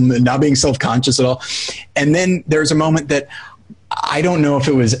problem, not being self-conscious at all. And then there's a moment that I don't know if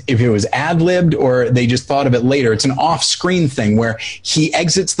it was ad-libbed or they just thought of it later. It's an off-screen thing where he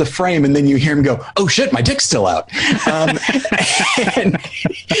exits the frame and then you hear him go, oh shit, my dick's still out. And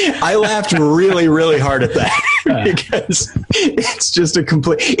I laughed really, really hard at that because it's just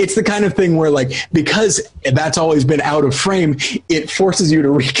it's the kind of thing where, like, because that's always been out of frame, it forces you to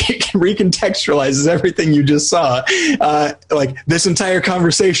recontextualize everything you just saw. Like, this entire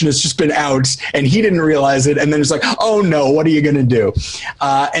conversation has just been out and he didn't realize it. And then it's like, oh no, what are you going to do?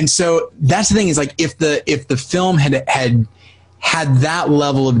 And so that's the thing, is like, if the film had that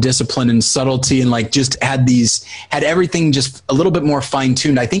level of discipline and subtlety and like just had everything just a little bit more fine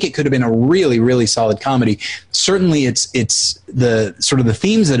tuned, I think it could have been a really, really solid comedy. Certainly it's the sort of the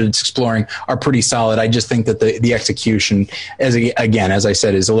themes that it's exploring are pretty solid. I just think that the execution, as I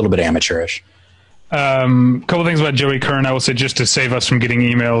said, is a little bit amateurish. Couple things about Joey Kern. I will say, just to save us from getting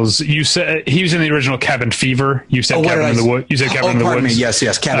emails, you said he was in the original Cabin Fever. You said Cabin in the Woods. You said Cabin in the Woods. Me.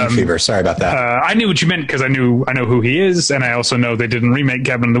 Yes, Cabin Fever. Sorry about that. I knew what you meant because I know who he is, and I also know they didn't remake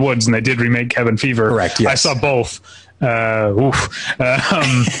Cabin in the Woods, and they did remake Cabin Fever. Correct. Yes. I saw both.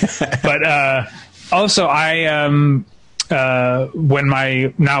 But also when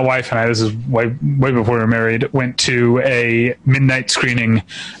my now wife and I, this is way before we were married, went to a midnight screening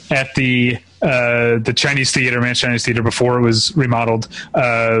at the Chinese Theater, Man's Chinese Theater, before it was remodeled.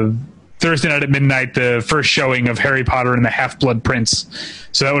 Thursday night at midnight, the first showing of Harry Potter and the Half-Blood Prince.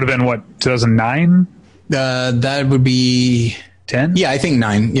 So that would have been, what, 2009? That would be 10? Yeah, I think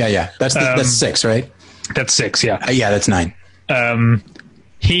 9. Yeah. That's 6, right? That's 6, yeah. Yeah, that's 9.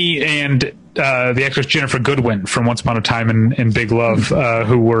 He and the actress Jennifer Goodwin from Once Upon a Time in Big Love,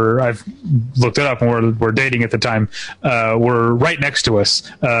 who I've looked it up and were dating at the time, were right next to us.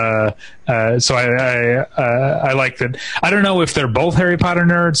 So I like that. I don't know if they're both Harry Potter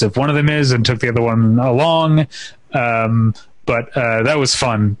nerds, if one of them is and took the other one along. But that was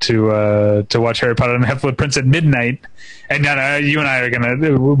fun to watch Harry Potter and the Half-Blood Prince at midnight. And you and I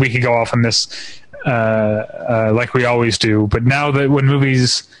we could go off on this like we always do. But now that when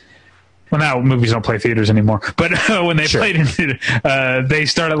movies don't play theaters anymore, but when they played in theater, they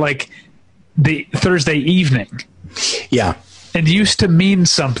started like the Thursday evening. Yeah. It used to mean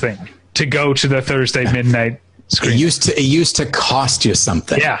something to go to the Thursday midnight screen. It used to cost you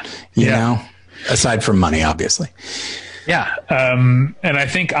something. Yeah. You know, aside from money, obviously. Yeah. And I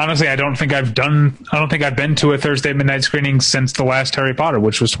think, honestly, I don't think I've been to a Thursday midnight screening since the last Harry Potter,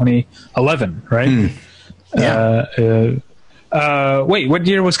 which was 2011, right? Yeah. Wait, what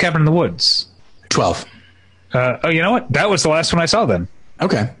year was Cabin in the Woods? 12. Oh, you know what? That was the last one I saw then.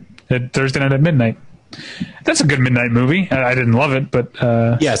 Okay. At Thursday night at midnight. That's a good midnight movie. I didn't love it, but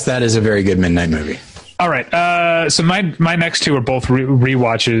yes, that is a very good midnight movie. All right. So my next two are both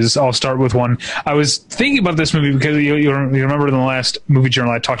rewatches. I'll start with one. I was thinking about this movie because you remember in the last movie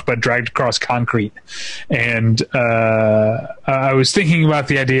journal I talked about Dragged Across Concrete, and I was thinking about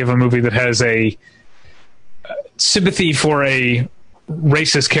the idea of a movie that has a sympathy for a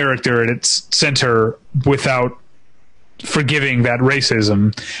racist character at its center without forgiving that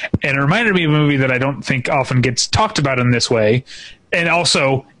racism. And it reminded me of a movie that I don't think often gets talked about in this way. And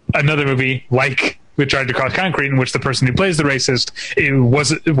also another movie like with Dragged Across Concrete, in which the person who plays the racist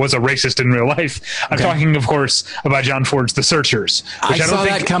was a racist in real life. I'm talking, of course, about John Ford's The Searchers. Which I saw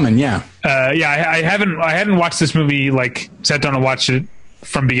that coming, yeah. I hadn't watched this movie, like sat down and watched it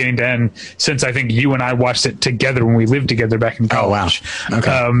from beginning to end since I think you and I watched it together when we lived together back in college. Oh, wow.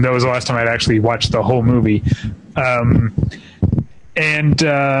 Okay. That was the last time I'd actually watched the whole movie. And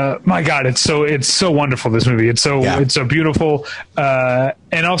my God, it's so wonderful, this movie. It's so beautiful.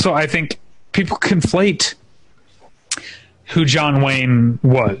 And also I think people conflate who John Wayne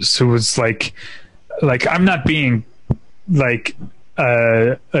was, who was like I'm not being like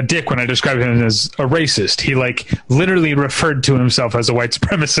a dick when I describe him as a racist. He like literally referred to himself as a white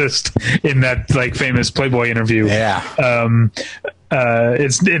supremacist in that like famous Playboy interview. Yeah.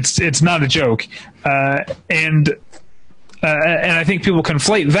 It's not a joke. And I think people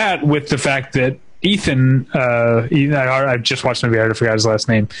conflate that with the fact that Ethan, I just watched the movie, I forgot his last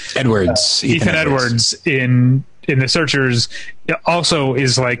name. Edwards. Ethan Edwards in The Searchers also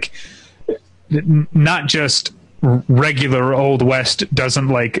is like not just regular Old West doesn't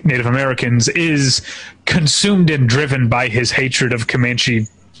like Native Americans is consumed and driven by his hatred of Comanche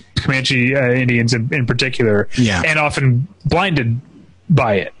Indians in particular, and often blinded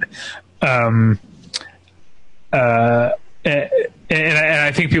by it. And I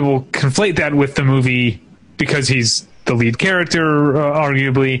think people conflate that with the movie because he's the lead character,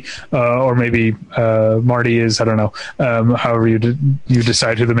 arguably, or maybe Marty is. I don't know. However you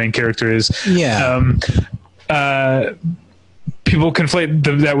decide who the main character is. People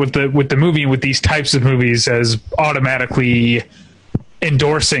conflate that with the movie, with these types of movies, as automatically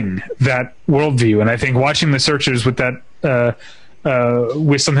endorsing that worldview. And I think watching The Searchers with that,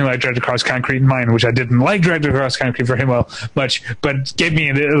 with something like Dragged Across Concrete in mind, which I didn't like Dragged Across Concrete very much, but gave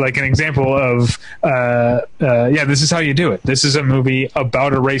me like an example of, this is how you do it. This is a movie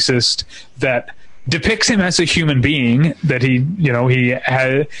about a racist that depicts him as a human being, that he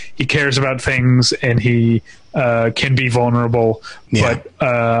cares about things, and he can be vulnerable, but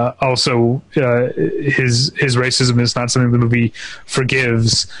also his racism is not something the movie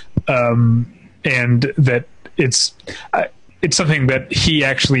forgives, and that it's something that he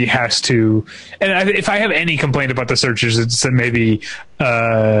actually has to. And if I have any complaint about The Searchers, it's that maybe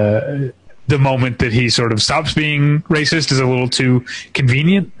the moment that he sort of stops being racist is a little too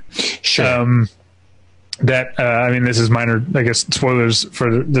convenient. Sure. This is minor, I guess, spoilers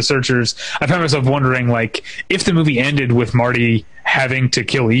for The Searchers. I found myself wondering, like, if the movie ended with Marty having to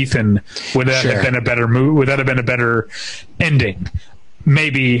kill Ethan, would that have been a better Would that have been a better ending?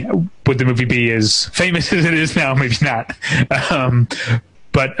 Maybe. Would the movie be as famous as it is now? Maybe not.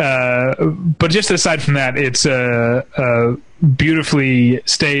 But just aside from that, it's a beautifully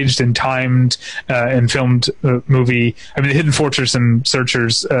staged and timed and filmed movie. I mean, The Hidden Fortress and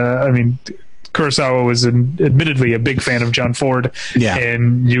Searchers. Kurosawa was admittedly a big fan of John Ford,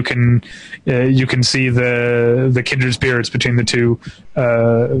 and you can see the kindred spirits between the two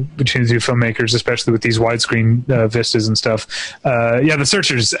filmmakers, especially with these widescreen vistas and stuff. The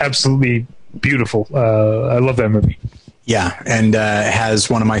Searchers, absolutely beautiful. I love that movie. Yeah, and has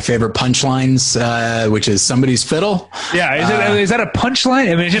one of my favorite punchlines, which is somebody's fiddle. Yeah, is that a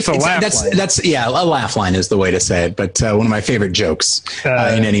punchline? I mean, it's just a laugh line. A laugh line is the way to say it, but one of my favorite jokes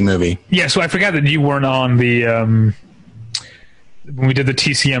in any movie. Yeah, so I forgot that you weren't on the when we did the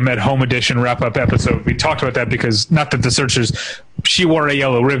TCM at Home Edition wrap-up episode. We talked about that because, not that The Searchers, She Wore a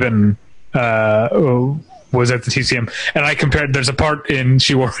Yellow Ribbon was at the TCM, and I compared. There's a part in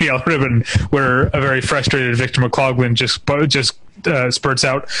She Wore a Yellow Ribbon where a very frustrated Victor McLaughlin just spurts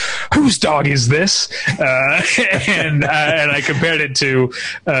out, "Whose dog is this?" And I compared it to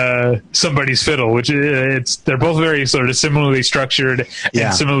Somebody's Fiddle, which they're both very sort of similarly structured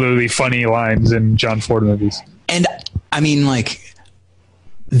and similarly funny lines in John Ford movies. And I mean, like,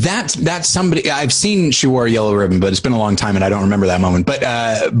 that's somebody. I've seen She Wore a Yellow Ribbon, but it's been a long time and I don't remember that moment.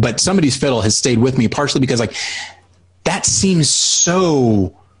 But Somebody's Fiddle has stayed with me partially because, like, that seems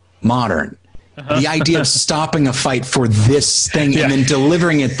so modern. The idea of stopping a fight for this thing and then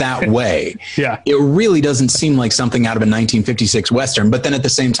delivering it that way. It really doesn't seem like something out of a 1956 Western. But then at the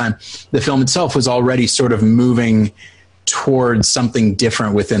same time, the film itself was already sort of moving towards something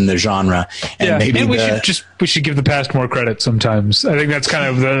different within the genre, and maybe we should give the past more credit sometimes. I think that's kind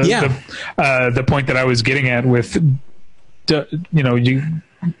of the point that I was getting at with, you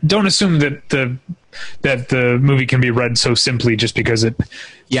don't assume that the movie can be read so simply just because it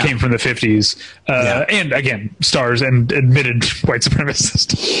came from the 50s, and again, stars and admitted white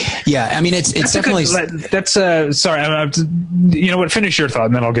supremacist. I mean, it's definitely sorry. You know what? Finish your thought,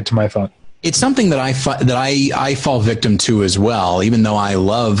 and then I'll get to my thought. It's something that I fall victim to as well. Even though I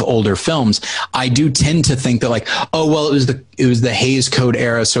love older films, I do tend to think that, like, oh well, it was the Hays Code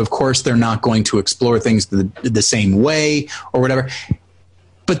era, so of course they're not going to explore things the same way or whatever.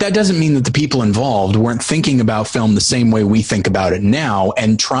 But that doesn't mean that the people involved weren't thinking about film the same way we think about it now,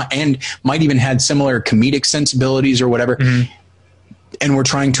 and might even had similar comedic sensibilities or whatever. And we're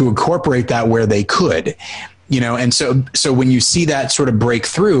trying to incorporate that where they could. And so when you see that sort of break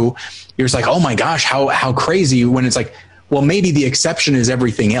through, you're just like, oh my gosh, how crazy, when it's like, well, maybe the exception is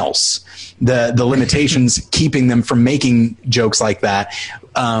everything else. The limitations keeping them from making jokes like that,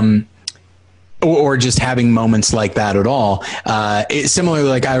 or just having moments like that at all. Similarly,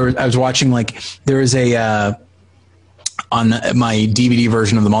 like I was watching, like, there is on my DVD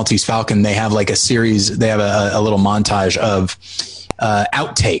version of The Maltese Falcon, they have like a series, they have a little montage of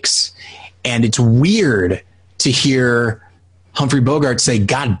outtakes, and it's weird to hear Humphrey Bogart say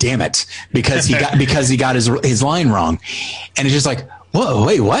 "God damn it" because he got his line wrong, and it's just like, whoa,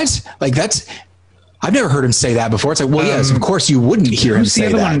 wait, what? Like, I've never heard him say that before. It's like, well, yes, of course you wouldn't hear him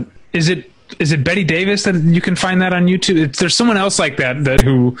say that. One? Is it is it Betty Davis that you can find that on YouTube? There's someone else like that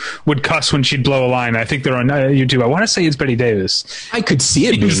who would cuss when she'd blow a line. I think they're on YouTube. I want to say it's Betty Davis. I could see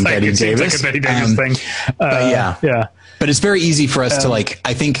it being like, Betty it Davis. Seems like a Betty Davis thing. But yeah. But it's very easy for us to like,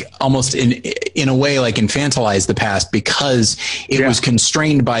 I think almost in a way like infantilize the past because it was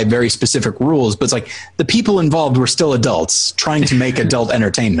constrained by very specific rules. But it's like the people involved were still adults trying to make adult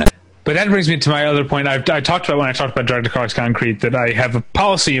entertainment. But that brings me to my other point. I talked about when I talked about Dragged Across Concrete that I have a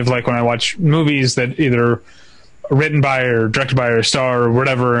policy of like when I watch movies that either are written by or directed by or a star or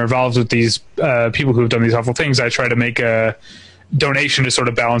whatever are involved with these people who have done these awful things, I try to make a donation to sort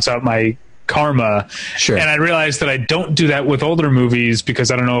of balance out my karma. Sure. And I realized that I don't do that with older movies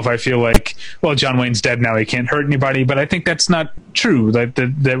because I don't know if I feel like, well, John Wayne's dead now, he can't hurt anybody, but I think that's not true.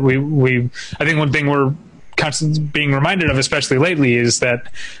 That we I think one thing we're constantly being reminded of, especially lately, is that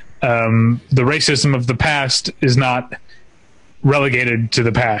the racism of the past is not relegated to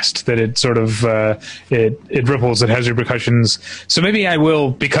the past, that it sort of it ripples, it has repercussions. So maybe I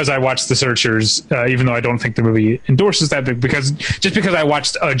will, because I watched The Searchers, even though I don't think the movie endorses that, because I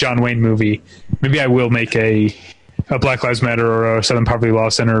watched a John Wayne movie, maybe I will make a Black Lives Matter or a Southern Poverty Law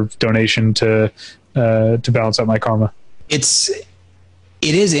Center donation to balance out my karma. It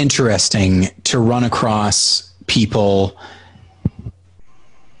is interesting to run across people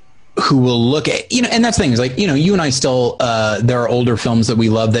who will look at, and that's the thing is like, you and I still, there are older films that we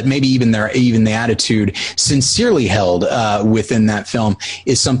love that maybe even the attitude sincerely held within that film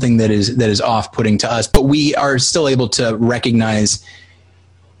is something that is off-putting to us, but we are still able to recognize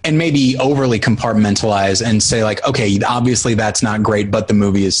and maybe overly compartmentalize and say like, okay, obviously that's not great, but the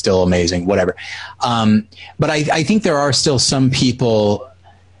movie is still amazing, whatever. But I think there are still some people,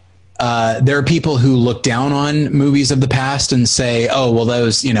 there are people who look down on movies of the past and say, oh, well,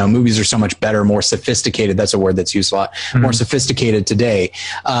 those, movies are so much better, more sophisticated. That's a word that's used a lot, more sophisticated today.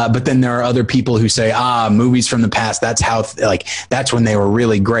 But then there are other people who say, movies from the past, that's how, that's when they were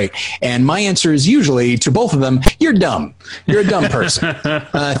really great. And my answer is usually to both of them, you're dumb. You're a dumb person.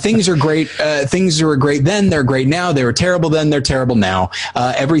 Things are great. Things were great then. They're great now. They were terrible then. They're terrible now.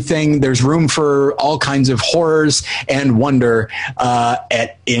 There's room for all kinds of horrors and wonder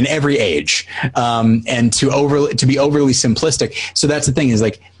in every age, and to be overly simplistic. So that's the thing is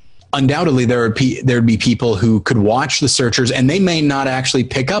like, undoubtedly there'd be people who could watch The Searchers and they may not actually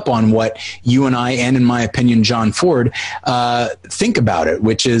pick up on what you and I, and in my opinion, John Ford, think about it,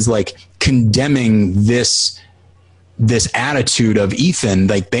 which is like condemning this attitude of Ethan.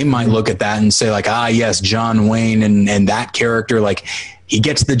 Like they might look at that and say like, yes, John Wayne and that character, like he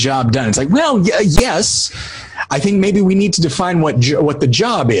gets the job done. It's like, well, yes, I think maybe we need to define what the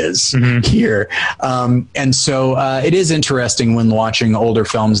job is here. And so it is interesting when watching older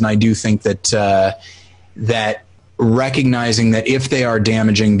films. And I do think that that recognizing that if they are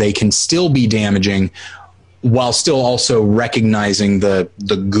damaging, they can still be damaging while still also recognizing the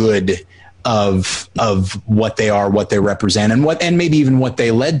good of what they are, what they represent, and maybe even what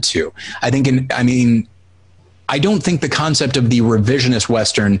they led to. I don't think the concept of the revisionist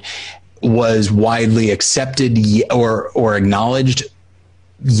Western was widely accepted or acknowledged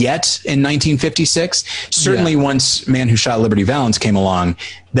yet in 1956. Certainly once Man Who Shot Liberty Valance came along,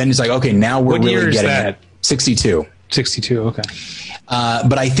 then it's like, okay, now we're really getting it. 62. 62, okay.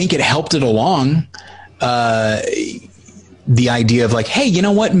 But I think it helped it along. The idea of like, hey, you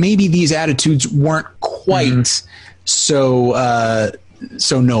know what? Maybe these attitudes weren't quite so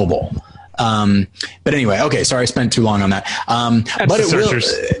noble. But anyway, okay, sorry I spent too long on that. But it will,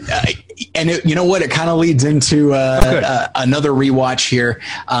 you know what? It kind of leads into another rewatch here.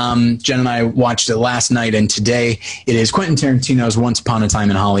 Jen and I watched it last night, and today it is Quentin Tarantino's Once Upon a Time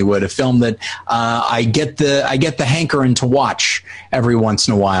in Hollywood, a film that I get the hankering to watch every once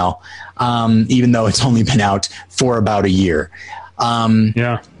in a while, even though it's only been out for about a year.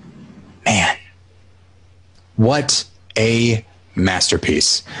 Man, what a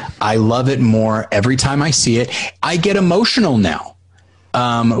masterpiece. I love it more every time I see it. I get emotional now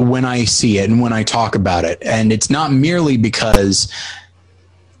when I see it and when I talk about it. And it's not merely because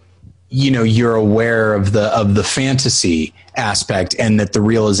you're aware of the fantasy aspect and that the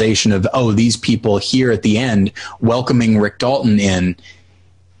realization of, oh, these people here at the end welcoming Rick Dalton in,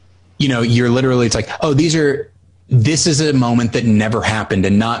 you're literally, it's like, oh, this is a moment that never happened,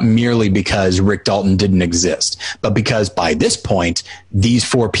 and not merely because Rick Dalton didn't exist, but because by this point, these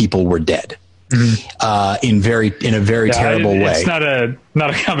four people were dead in a very terrible way. It's not a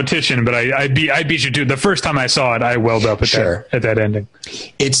competition, but I beat you to the first time I saw it. I welled up at that ending.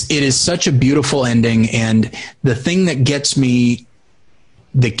 It is such a beautiful ending, and the thing that gets me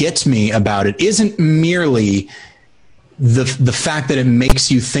about it isn't merely the fact that it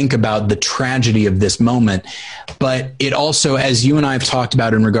makes you think about the tragedy of this moment, but it also, as you and I have talked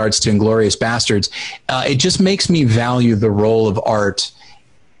about in regards to Inglourious Bastards, it just makes me value the role of art,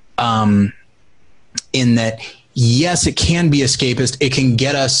 in that, yes, it can be escapist. It can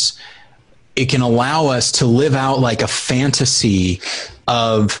get us, it can allow us to live out like a fantasy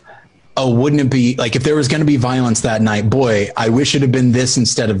of, oh, wouldn't it be like if there was going to be violence that night, boy, I wish it had been this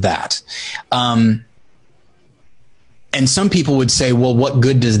instead of that. And some people would say, well, what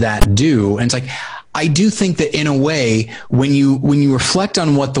good does that do? And it's like, I do think that in a way, when you reflect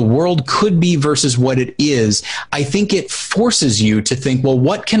on what the world could be versus what it is, I think it forces you to think, well,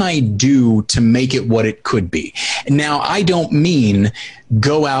 what can I do to make it what it could be? Now, I don't mean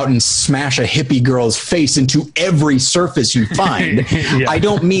go out and smash a hippie girl's face into every surface you find. Yeah. I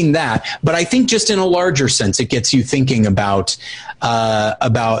don't mean that, but I think just in a larger sense, it gets you thinking about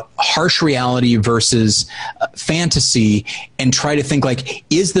harsh reality versus fantasy, and try to think like,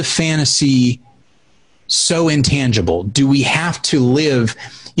 is the fantasy so intangible? Do we have to live,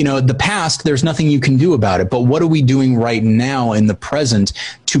 the past, there's nothing you can do about it, but what are we doing right now in the present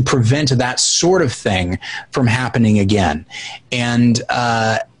to prevent that sort of thing from happening again? And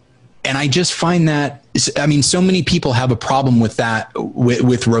I just find that, I mean, so many people have a problem with that,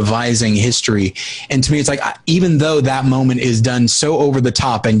 with revising history. And to me, it's like, even though that moment is done so over the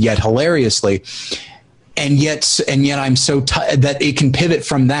top and yet hilariously, and yet I'm so that it can pivot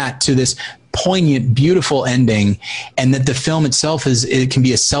from that to this poignant, beautiful ending, and that the film itself it can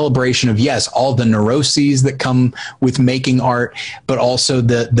be a celebration of, yes, all the neuroses that come with making art, but also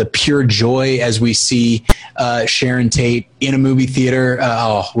the pure joy as we see Sharon Tate in a movie theater,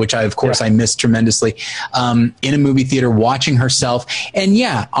 which I missed tremendously, in a movie theater watching herself. And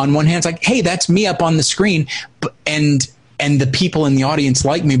yeah, on one hand, it's like, hey, that's me up on the screen, and the people in the audience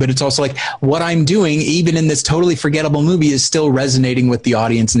like me, but it's also like what I'm doing, even in this totally forgettable movie, is still resonating with the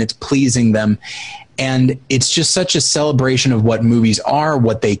audience and it's pleasing them. And it's just such a celebration of what movies are,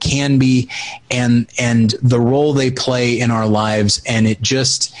 what they can be, and the role they play in our lives. And it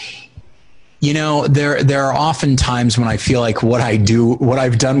just, there are often times when I feel like what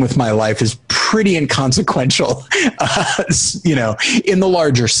I've done with my life is pretty inconsequential, in the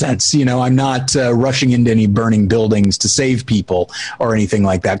larger sense. I'm not rushing into any burning buildings to save people or anything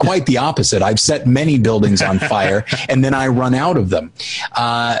like that. Quite the opposite. I've set many buildings on fire and then I run out of them.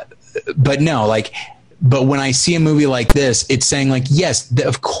 But when I see a movie like this, it's saying like, yes,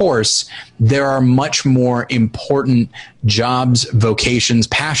 of course, there are much more important jobs, vocations,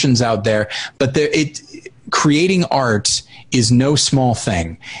 passions out there, but creating art is no small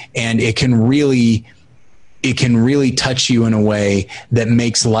thing, and it can really touch you in a way that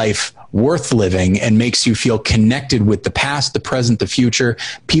makes life worth living and makes you feel connected with the past, the present, the future,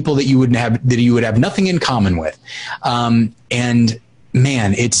 people that you would have nothing in common with. And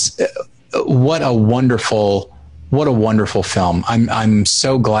man, it's what a wonderful film. I'm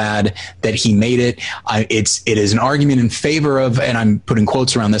so glad that he made it. It is an argument in favor of, and I'm putting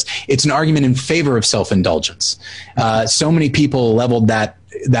quotes around this, it's an argument in favor of self-indulgence. So many people leveled that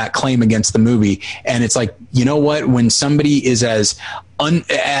claim against the movie. And it's like, you know what, when somebody is as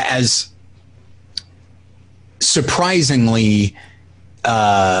surprisingly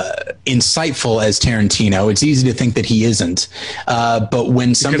insightful as Tarantino, it's easy to think that he isn't. But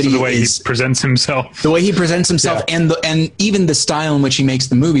when somebody because of the way he presents himself, yeah. and even the style in which he makes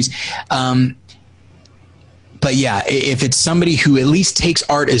the movies. But yeah, if it's somebody who at least takes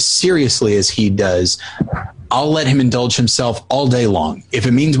art as seriously as he does, I'll let him indulge himself all day long. If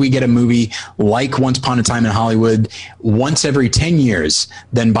it means we get a movie like Once Upon a Time in Hollywood once every 10 years,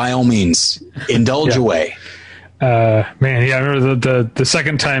 then by all means, indulge away. I remember the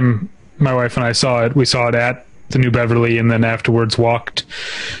second time my wife and I saw it, we saw it at the New Beverly, and then afterwards walked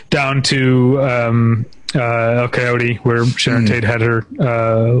down to El Coyote, where Sharon Tate had her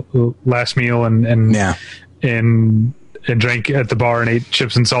last meal, and drank at the bar and ate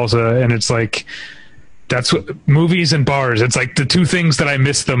chips and salsa. And it's like, that's what movies and bars, it's like the two things that I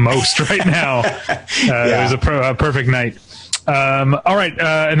miss the most right now. It was a perfect night. All right.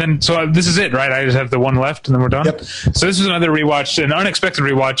 And then, so this is it, right? I just have the one left and then we're done. Yep. So this was another rewatch, an unexpected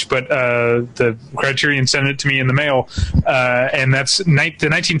rewatch, but the Criterion sent it to me in the mail. And that's the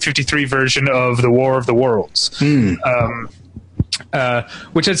 1953 version of The War of the Worlds,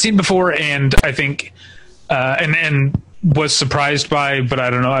 which I'd seen before. And I think, and was surprised by, but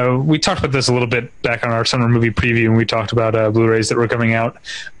I don't know. We talked about this a little bit back on our summer movie preview, and we talked about Blu-rays that were coming out.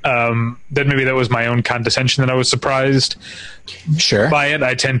 That maybe that was my own condescension that I was surprised by it.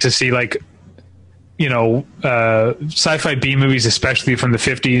 I tend to see sci-fi B movies, especially from the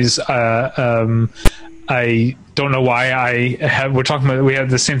 50s. I don't know why we have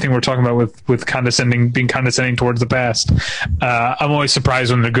the same thing we're talking about with being condescending towards the past. I'm always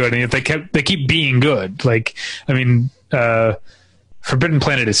surprised when they're good, and yet they keep being good. Like, I mean, Forbidden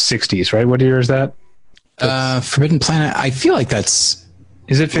Planet is 60s, right? What year is that? Forbidden Planet, I feel like that's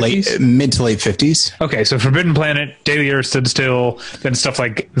is it 50s? Mid to late 50s. Okay, so Forbidden Planet, Day the Earth Stood Still, then stuff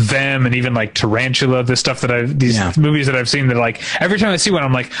like Them, and even like Tarantula, the stuff that these movies that I've seen that like every time I see one,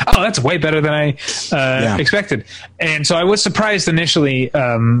 I'm like, oh, that's way better than I expected. And so I was surprised initially,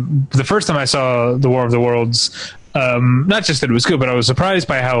 the first time I saw The War of the Worlds, not just that it was good, but I was surprised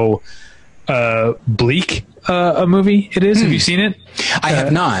by how bleak a movie it is. Have you seen it? I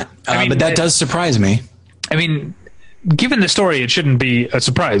have not, but that does surprise me. I mean, given the story, it shouldn't be a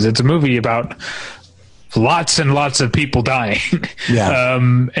surprise. It's a movie about lots and lots of people dying. Yeah.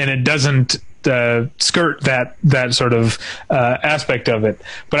 And it doesn't skirt that sort of aspect of it.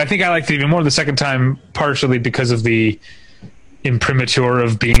 But I think I liked it even more the second time, partially because of the imprimatur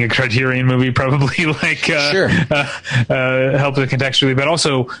of being a Criterion movie, probably helped it contextually, but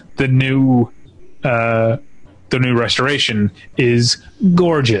also the new restoration is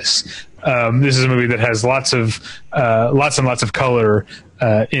gorgeous. This is a movie that has lots and lots of color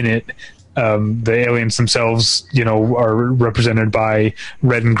in it. The aliens themselves, are represented by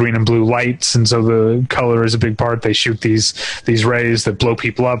red and green and blue lights, and so the color is a big part. They shoot these rays that blow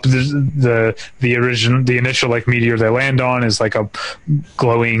people up. The initial like meteor they land on is like a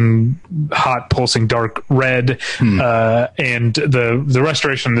glowing, hot, pulsing, dark red. And the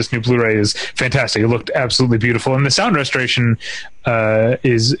restoration of this new Blu-ray is fantastic. It looked absolutely beautiful, and the sound restoration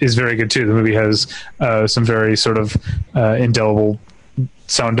is very good too. The movie has some very sort of indelible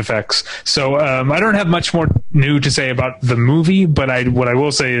sound effects. So I don't have much more new to say about the movie, but what I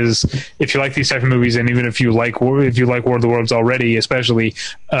will say is, if you like these type of movies, and even if you like War of the Worlds already, especially,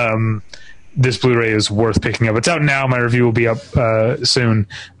 this Blu-ray is worth picking up. It's out now. My review will be up soon.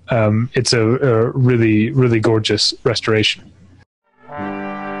 It's a really, really gorgeous restoration.